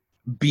those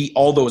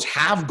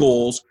have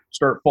goals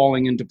start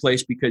falling into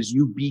place because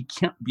you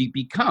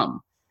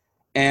become.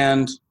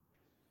 And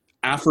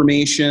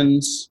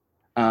affirmations,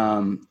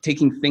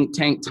 taking think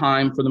tank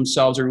time for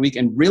themselves every week,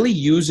 and really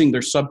using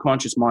their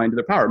subconscious mind to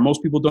their power.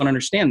 Most people don't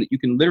understand that you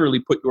can literally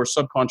put your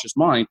subconscious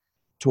mind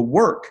to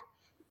work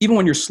even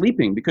when you're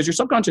sleeping, because your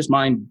subconscious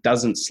mind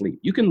doesn't sleep.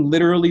 You can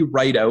literally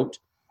write out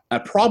a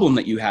problem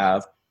that you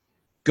have,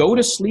 go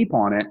to sleep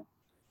on it,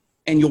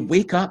 and you'll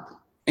wake up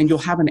and you'll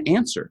have an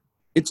answer.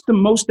 It's the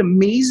most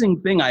amazing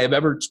thing I have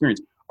ever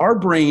experienced. Our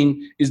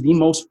brain is the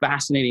most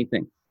fascinating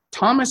thing.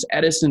 Thomas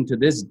Edison to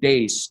this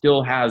day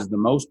still has the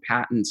most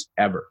patents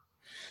ever.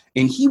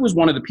 And he was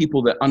one of the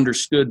people that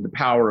understood the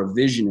power of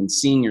vision and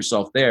seeing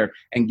yourself there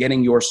and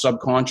getting your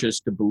subconscious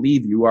to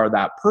believe you are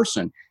that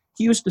person.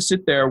 he used to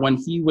sit there when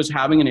he was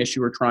having an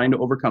issue or trying to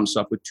overcome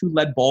stuff with 2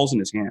 lead balls in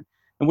his hand.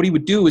 And what he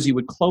would do is he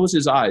would close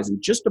his eyes,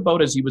 and just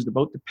about as he was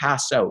about to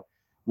pass out,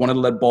 one of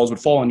the lead balls would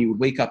fall and he would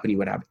wake up and he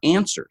would have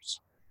answers.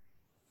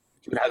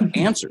 He would have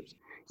answers.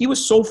 He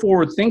was so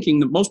forward thinking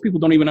that most people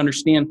don't even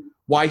understand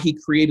why he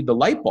created the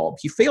light bulb.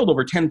 He failed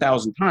over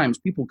 10,000 times.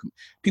 People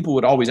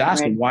would always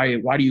ask him,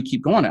 why do you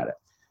keep going at it?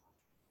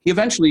 He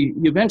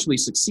eventually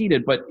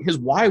succeeded, but his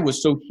why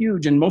was so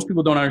huge, and most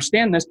people don't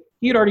understand this.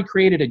 He had already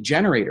created a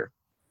generator,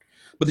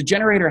 but the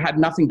generator had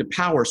nothing to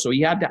power, so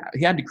he had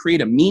to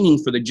create a meaning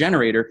for the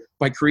generator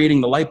by creating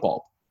the light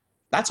bulb.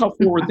 That's how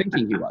forward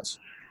thinking he was.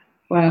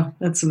 Wow,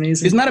 that's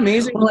amazing. Isn't that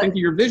amazing to think of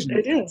your vision?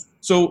 It is.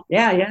 So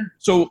yeah.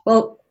 So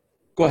well,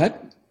 go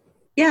ahead.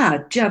 Yeah,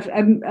 Jeff.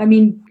 I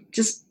mean,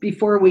 just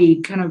before we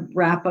kind of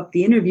wrap up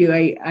the interview,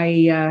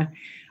 I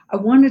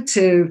wanted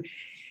to.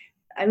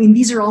 I mean,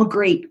 these are all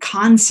great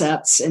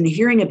concepts, and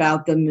hearing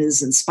about them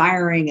is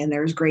inspiring, and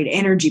there's great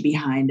energy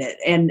behind it.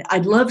 And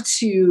I'd love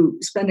to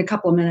spend a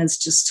couple of minutes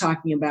just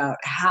talking about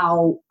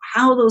how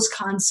those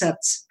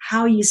concepts,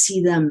 how you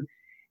see them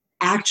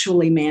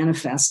actually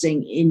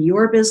manifesting in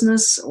your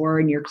business or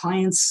in your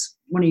clients,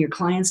 one of your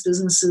clients'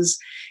 businesses.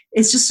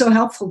 It's just so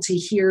helpful to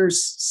hear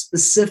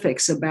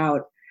specifics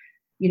about,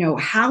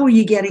 how are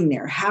you getting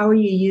there? How are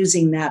you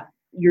using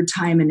your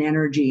time and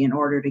energy in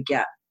order to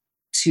get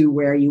to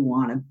where you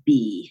want to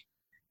be?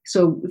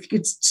 So if you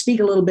could speak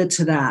a little bit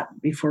to that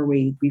before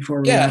we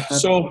wrap up.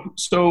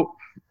 So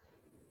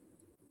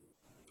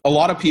a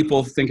lot of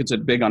people think it's a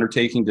big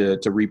undertaking to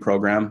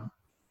reprogram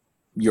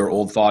your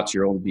old thoughts,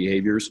 your old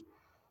behaviors.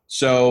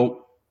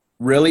 So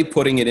really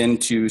putting it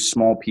into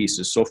small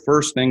pieces. So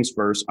first things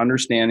first,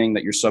 understanding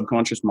that your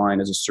subconscious mind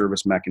is a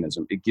service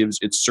mechanism.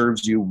 It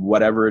serves you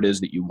whatever it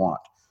is that you want,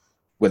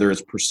 whether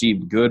it's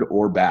perceived good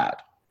or bad.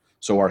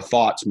 So our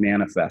thoughts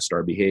manifest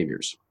our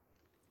behaviors.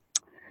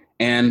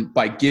 And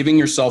by giving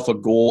yourself a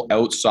goal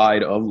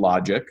outside of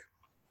logic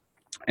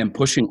and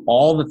pushing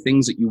all the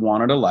things that you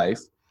want out of life,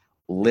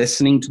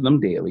 listening to them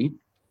daily,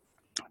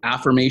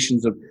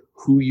 affirmations of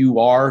who you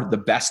are, the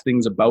best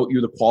things about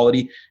you, the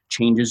quality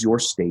changes your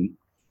state.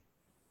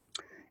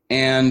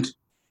 And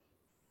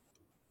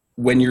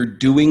when you're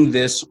doing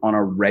this on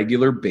a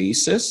regular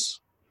basis,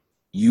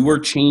 you are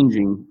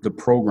changing the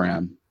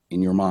program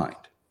in your mind.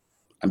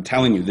 I'm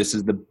telling you, this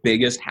is the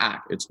biggest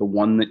hack. It's the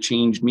one that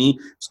changed me.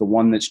 It's the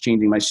one that's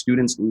changing my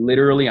students.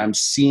 Literally, I'm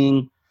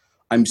seeing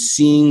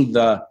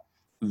the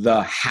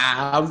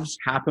haves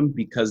happen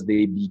because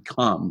they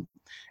become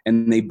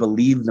and they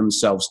believe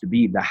themselves to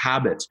be the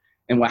habits.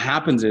 And what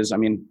happens is,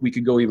 we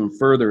could go even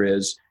further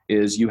is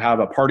you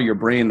have a part of your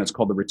brain that's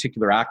called the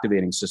reticular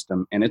activating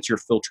system, and it's your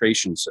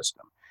filtration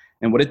system.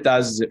 And what it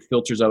does is it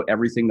filters out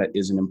everything that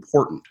isn't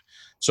important.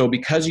 So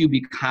because you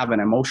have an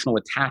emotional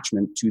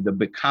attachment to the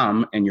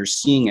become and you're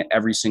seeing it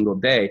every single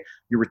day,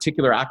 your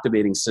reticular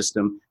activating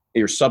system,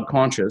 your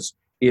subconscious,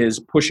 is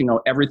pushing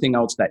out everything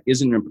else that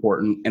isn't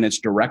important, and it's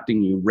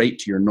directing you right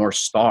to your North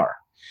Star.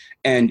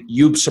 And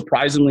you,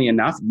 surprisingly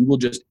enough, you will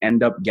just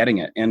end up getting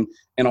it. And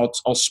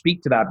I'll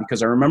speak to that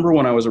because I remember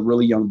when I was a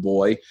really young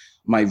boy,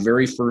 my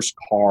very first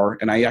car,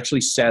 and I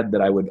actually said that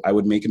I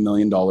would make $1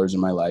 million in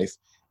my life.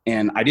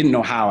 And I didn't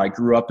know how. I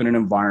grew up in an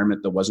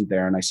environment that wasn't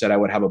there. And I said I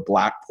would have a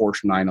black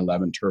Porsche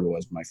 911 Turbo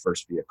as my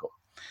first vehicle.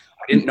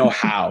 I didn't know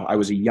how. I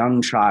was a young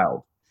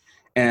child.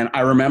 And I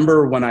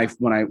remember when I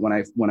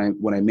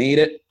made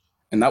it,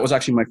 and that was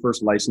actually my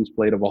first license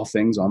plate of all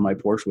things on my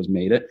Porsche was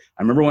made it.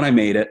 I remember when I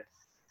made it,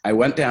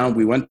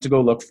 we went to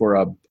go look for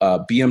a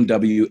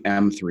BMW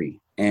M3.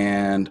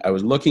 And I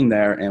was looking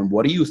there, and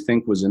what do you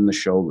think was in the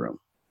showroom?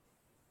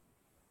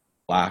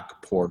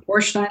 Black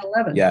Porsche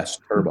 911. Yes,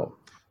 turbo.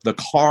 The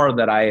car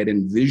that I had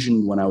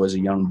envisioned when I was a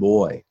young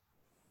boy.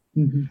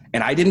 Mm-hmm.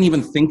 And I didn't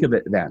even think of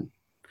it then.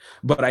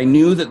 But I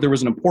knew that there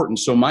was an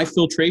importance. So my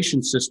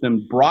filtration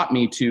system brought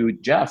me to,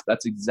 Jeff,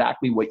 that's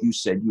exactly what you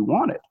said you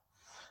wanted.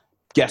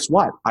 Guess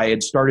what? I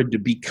had started to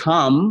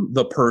become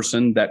the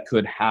person that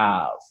could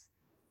have.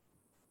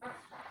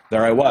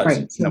 There I was.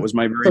 Right. So, that was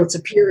my very. So it's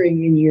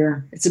appearing in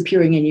your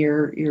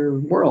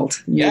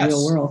world, in your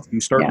real world.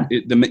 You start. Yeah.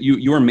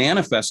 You are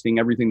manifesting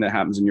everything that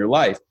happens in your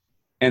life,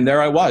 and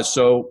there I was.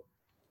 So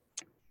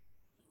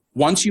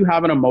once you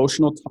have an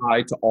emotional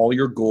tie to all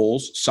your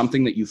goals,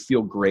 something that you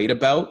feel great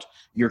about,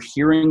 you're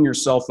hearing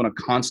yourself on a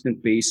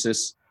constant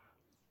basis,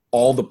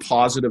 all the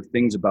positive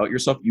things about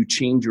yourself. You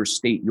change your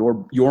state.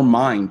 Your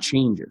mind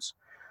changes.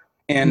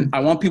 And I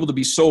want people to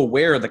be so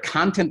aware of the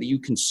content that you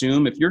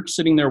consume. If you're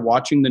sitting there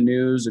watching the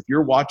news, if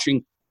you're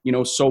watching,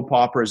 soap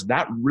operas,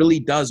 that really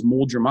does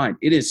mold your mind.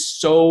 It is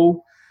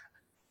so,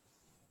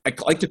 I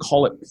like to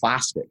call it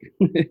plastic.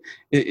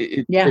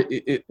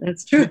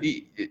 That's true.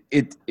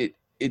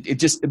 It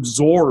just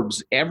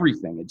absorbs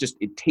everything.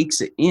 It takes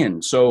it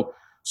in. So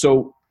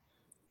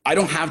I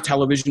don't have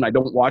television. I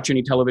don't watch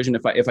any television.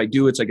 If I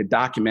do, it's like a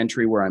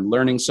documentary where I'm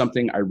learning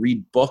something. I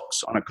read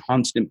books on a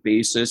constant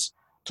basis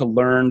to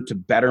learn, to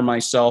better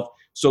myself.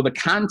 So the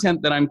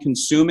content that I'm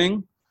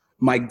consuming,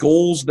 my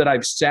goals that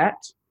I've set,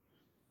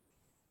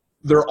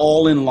 they're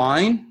all in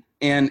line.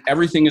 and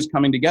everything is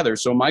coming together.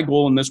 So my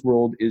goal in this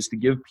world is to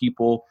give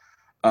people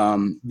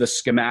the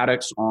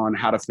schematics on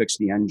how to fix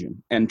the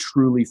engine and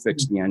truly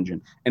fix the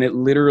engine. And it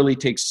literally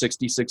takes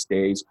 66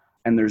 days.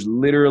 And there's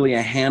literally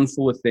a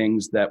handful of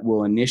things that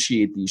will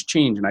initiate these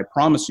change. And I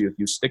promise you, if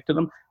you stick to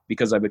them,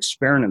 because I've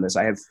experimented in this,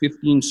 I have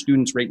 15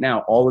 students right now,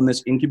 all in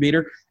this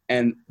incubator,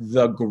 and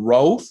the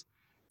growth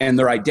and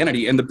their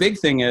identity. And the big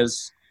thing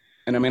is,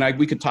 and I mean,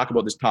 we could talk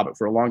about this topic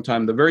for a long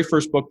time. The very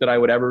first book that I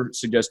would ever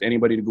suggest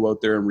anybody to go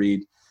out there and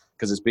read,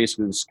 because it's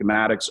basically the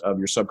schematics of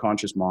your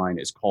subconscious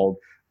mind, is called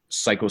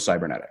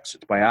Psycho-Cybernetics.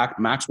 It's by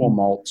Maxwell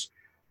Maltz.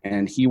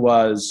 And he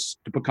was,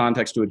 to put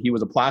context to it, he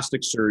was a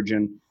plastic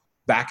surgeon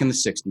back in the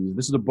 60s.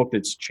 This is a book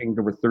that's changed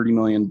over 30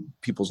 million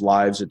people's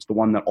lives. It's the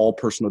one that all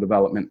personal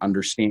development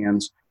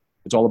understands.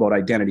 It's all about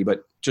identity.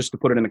 But just to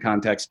put it into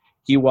context,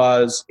 he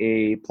was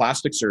a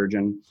plastic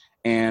surgeon.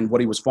 And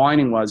what he was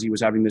finding was he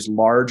was having this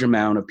large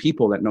amount of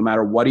people that no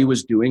matter what he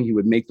was doing, he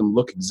would make them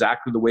look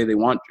exactly the way they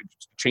want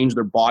to, change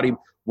their body,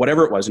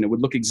 whatever it was. And it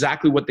would look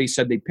exactly what they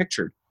said they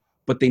pictured.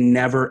 But they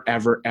never,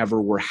 ever,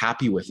 ever were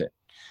happy with it.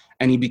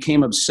 And he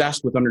became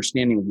obsessed with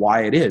understanding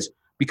why it is.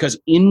 Because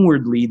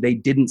inwardly, they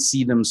didn't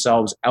see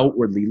themselves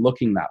outwardly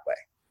looking that way.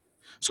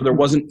 So there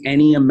wasn't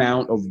any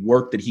amount of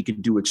work that he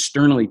could do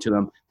externally to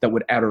them that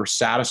would ever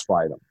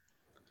satisfy them.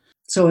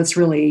 So it's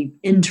really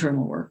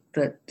internal work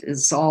that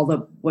is all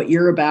what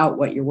you're about,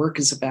 what your work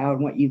is about,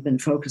 and what you've been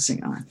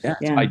focusing on. Yeah,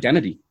 it's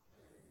identity.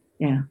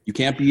 Yeah. You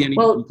can't be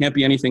you can't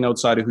be anything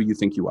outside of who you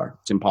think you are.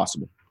 It's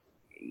impossible.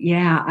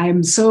 Yeah,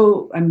 I'm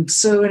so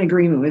in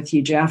agreement with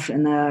you, Jeff,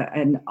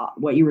 and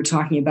what you were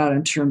talking about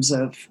in terms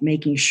of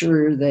making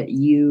sure that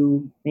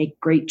you make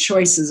great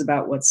choices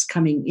about what's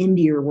coming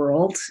into your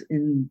world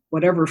in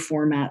whatever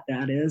format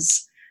that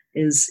is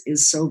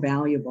so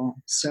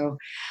valuable. So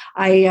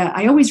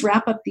I always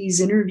wrap up these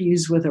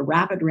interviews with a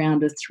rapid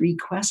round of 3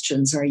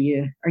 questions. Are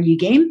you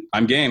game?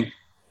 I'm game.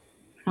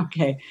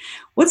 Okay.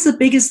 What's the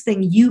biggest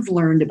thing you've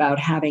learned about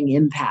having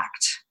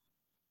impact?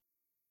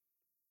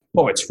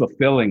 Oh, it's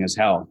fulfilling as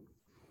hell.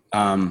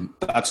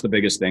 That's the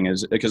biggest thing,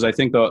 is because I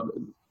think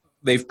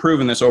they've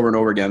proven this over and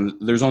over again.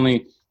 There's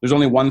only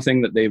one thing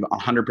that they've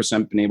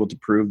 100% been able to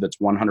prove that's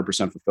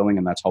 100% fulfilling,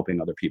 and that's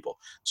helping other people.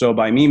 So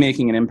by me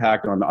making an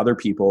impact on other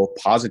people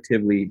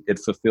positively, it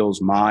fulfills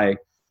my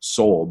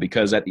soul,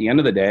 because at the end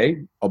of the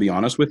day, I'll be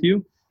honest with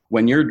you,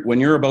 when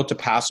you're about to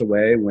pass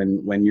away,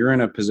 when you're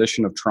in a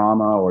position of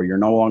trauma or you're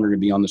no longer going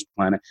to be on this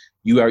planet,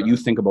 you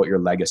think about your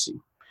legacy.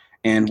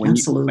 And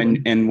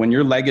when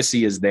your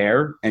legacy is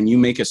there and you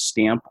make a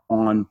stamp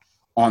on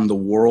the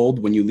world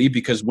when you leave,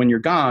 because when you're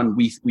gone,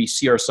 we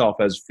see ourselves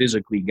as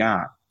physically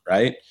gone,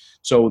 right?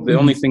 So the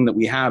only thing that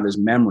we have is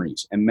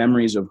memories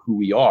of who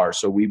we are.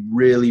 So we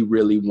really,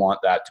 really want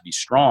that to be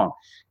strong.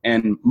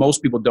 And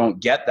most people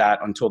don't get that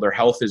until their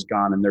health is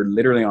gone and they're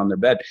literally on their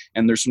bed.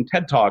 And there's some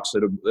TED Talks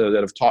that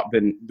have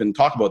been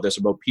talked about this,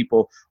 about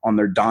people on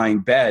their dying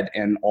bed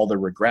and all their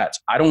regrets.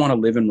 I don't want to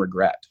live in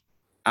regret.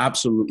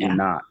 Absolutely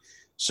not.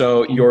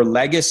 So your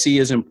legacy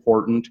is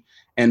important.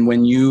 And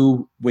when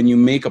you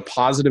make a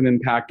positive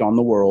impact on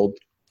the world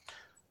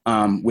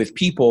with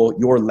people,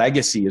 your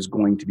legacy is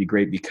going to be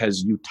great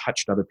because you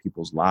touched other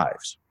people's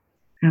lives.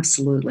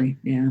 Absolutely.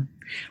 Yeah.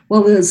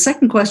 Well, the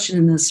second question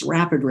in this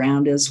rapid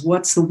round is,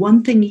 what's the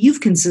one thing you've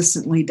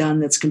consistently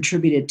done that's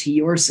contributed to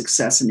your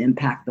success and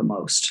impact the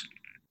most?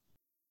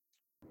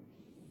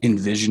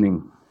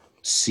 Envisioning,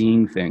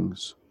 seeing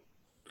things,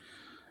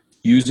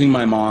 using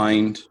my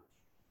mind,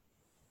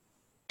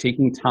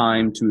 taking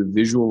time to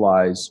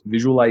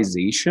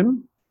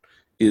visualization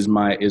is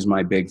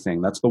my big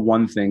thing. That's the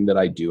one thing that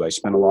I do. I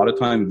spend a lot of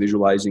time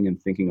visualizing and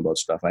thinking about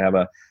stuff. I have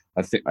a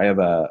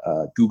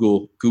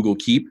Google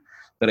Keep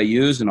that I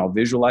use, and I'll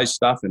visualize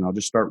stuff and I'll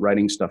just start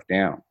writing stuff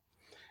down.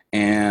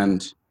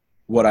 And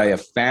what I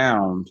have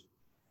found,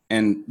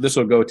 and this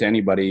will go to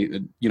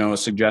anybody, a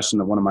suggestion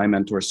that one of my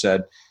mentors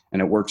said,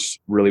 and it works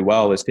really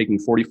well, is taking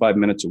 45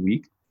 minutes a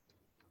week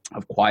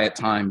of quiet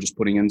time, just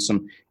putting in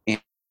some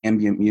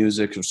ambient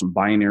music or some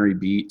binary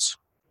beats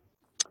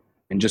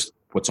and just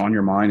what's on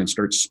your mind and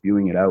start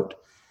spewing it out.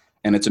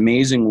 And it's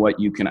amazing what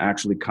you can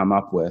actually come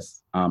up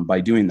with by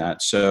doing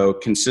that. So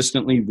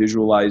consistently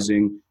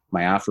visualizing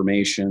my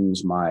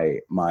affirmations, my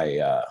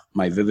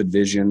vivid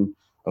vision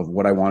of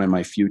what I want in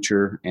my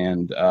future,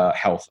 and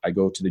health. I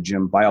go to the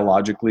gym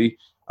biologically.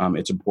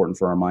 It's important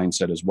for our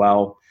mindset as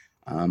well.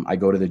 I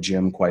go to the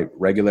gym quite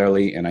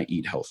regularly and I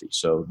eat healthy.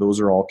 So those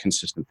are all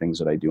consistent things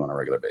that I do on a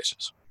regular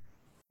basis.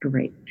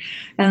 Great.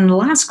 And the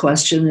last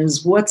question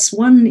is, what's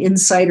one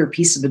insight or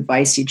piece of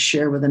advice you'd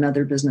share with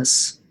another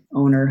business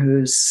owner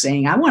who's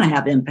saying, I want to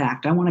have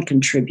impact, I want to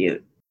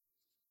contribute?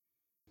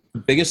 The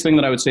biggest thing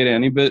that I would say to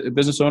any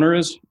business owner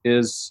is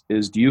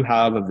do you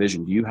have a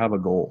vision? Do you have a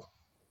goal?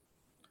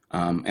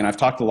 And I've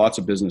talked to lots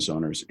of business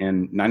owners,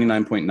 and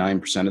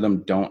 99.9% of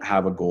them don't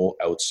have a goal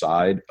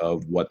outside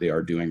of what they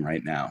are doing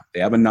right now. They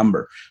have a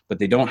number, but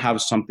they don't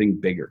have something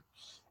bigger.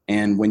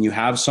 And when you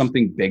have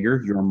something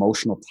bigger, your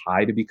emotional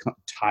tie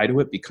to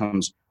it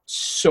becomes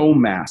so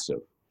massive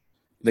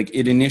like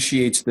it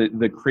initiates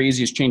the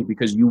craziest change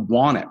because you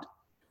want it.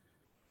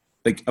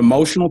 Like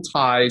emotional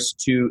ties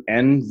to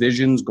end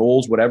visions,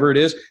 goals, whatever it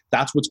is,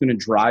 that's what's going to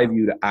drive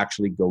you to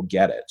actually go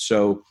get it.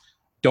 So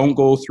don't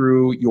go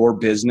through your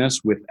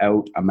business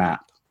without a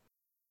map.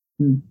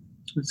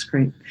 That's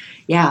great.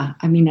 Yeah.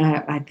 I mean,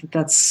 I think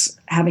that's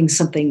having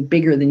something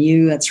bigger than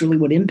you. That's really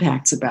what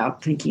Impact's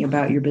about, thinking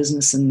about your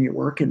business and your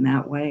work in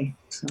that way.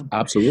 So,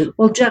 absolutely.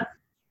 Well, Jeff,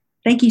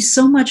 thank you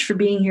so much for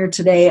being here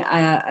today.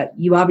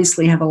 You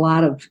obviously have a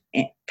lot of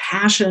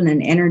passion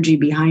and energy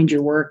behind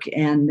your work,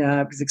 and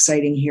it was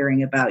exciting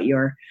hearing about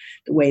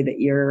the way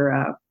that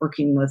you're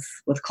working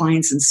with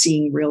clients and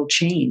seeing real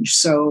change.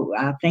 So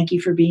thank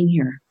you for being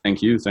here.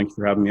 Thank you. Thank you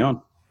for having me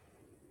on.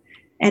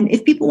 And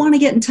if people want to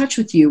get in touch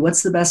with you,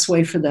 what's the best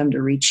way for them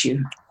to reach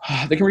you?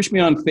 They can reach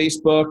me on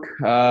Facebook,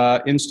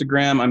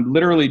 Instagram. I'm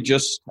literally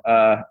just,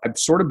 I've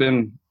sort of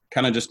been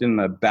kind of just in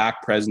the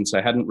back presence.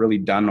 I hadn't really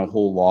done a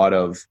whole lot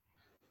of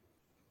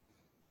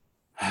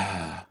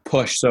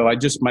push. So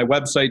my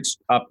website's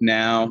up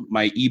now.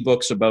 My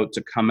ebook's about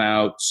to come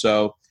out.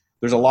 So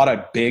there's a lot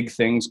of big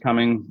things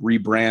coming,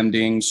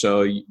 rebranding.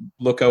 So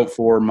look out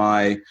for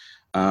my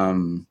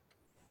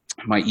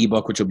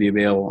ebook, which will be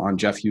available on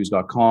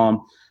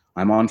jeffhughes.com.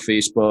 I'm on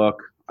Facebook,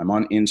 I'm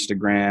on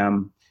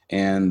Instagram,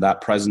 and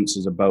that presence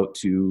is about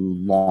to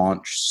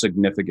launch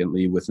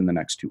significantly within the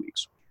next 2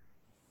 weeks.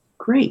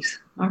 Great.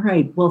 All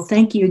right. Well,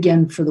 thank you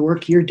again for the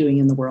work you're doing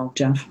in the world,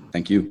 Jeff.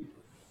 Thank you.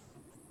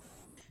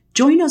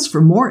 Join us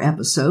for more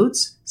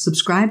episodes.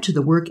 Subscribe to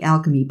the Work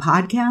Alchemy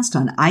podcast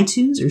on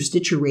iTunes or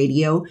Stitcher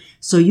Radio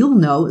so you'll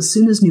know as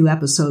soon as new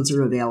episodes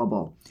are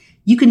available.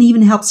 You can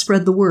even help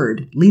spread the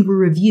word. Leave a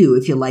review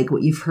if you like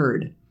what you've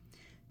heard.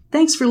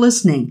 Thanks for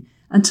listening.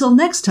 Until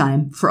next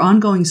time, for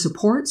ongoing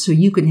support so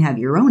you can have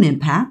your own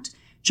impact,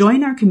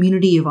 join our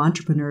community of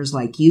entrepreneurs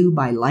like you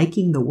by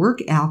liking the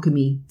Work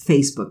Alchemy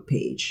Facebook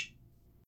page.